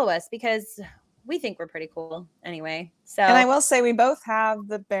sure you follow us because we think we're pretty cool anyway. So, and I will say we both have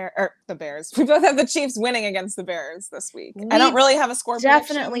the Bears. We both have the Chiefs winning against the Bears this week. I don't really have a score.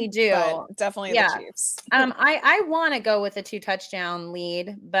 Definitely do. But definitely the Chiefs. I want to go with a 2-touchdown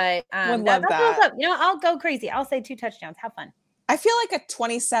lead, but would love that. I'll go crazy. I'll say 2 touchdowns. Have fun. I feel like a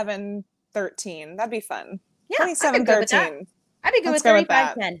 27-13. That'd be fun. Yeah, 27-13. I'd be good with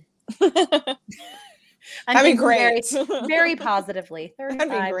 35-10. That'd be great. Very, very positively. That'd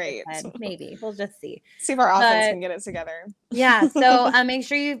be great. Maybe. We'll just see. See if our offense can get it together. Yeah. So make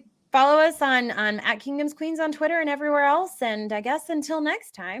sure you follow us on at Kingdoms Queens on Twitter and everywhere else. And I guess until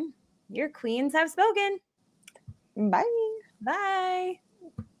next time, your queens have spoken. Bye. Bye.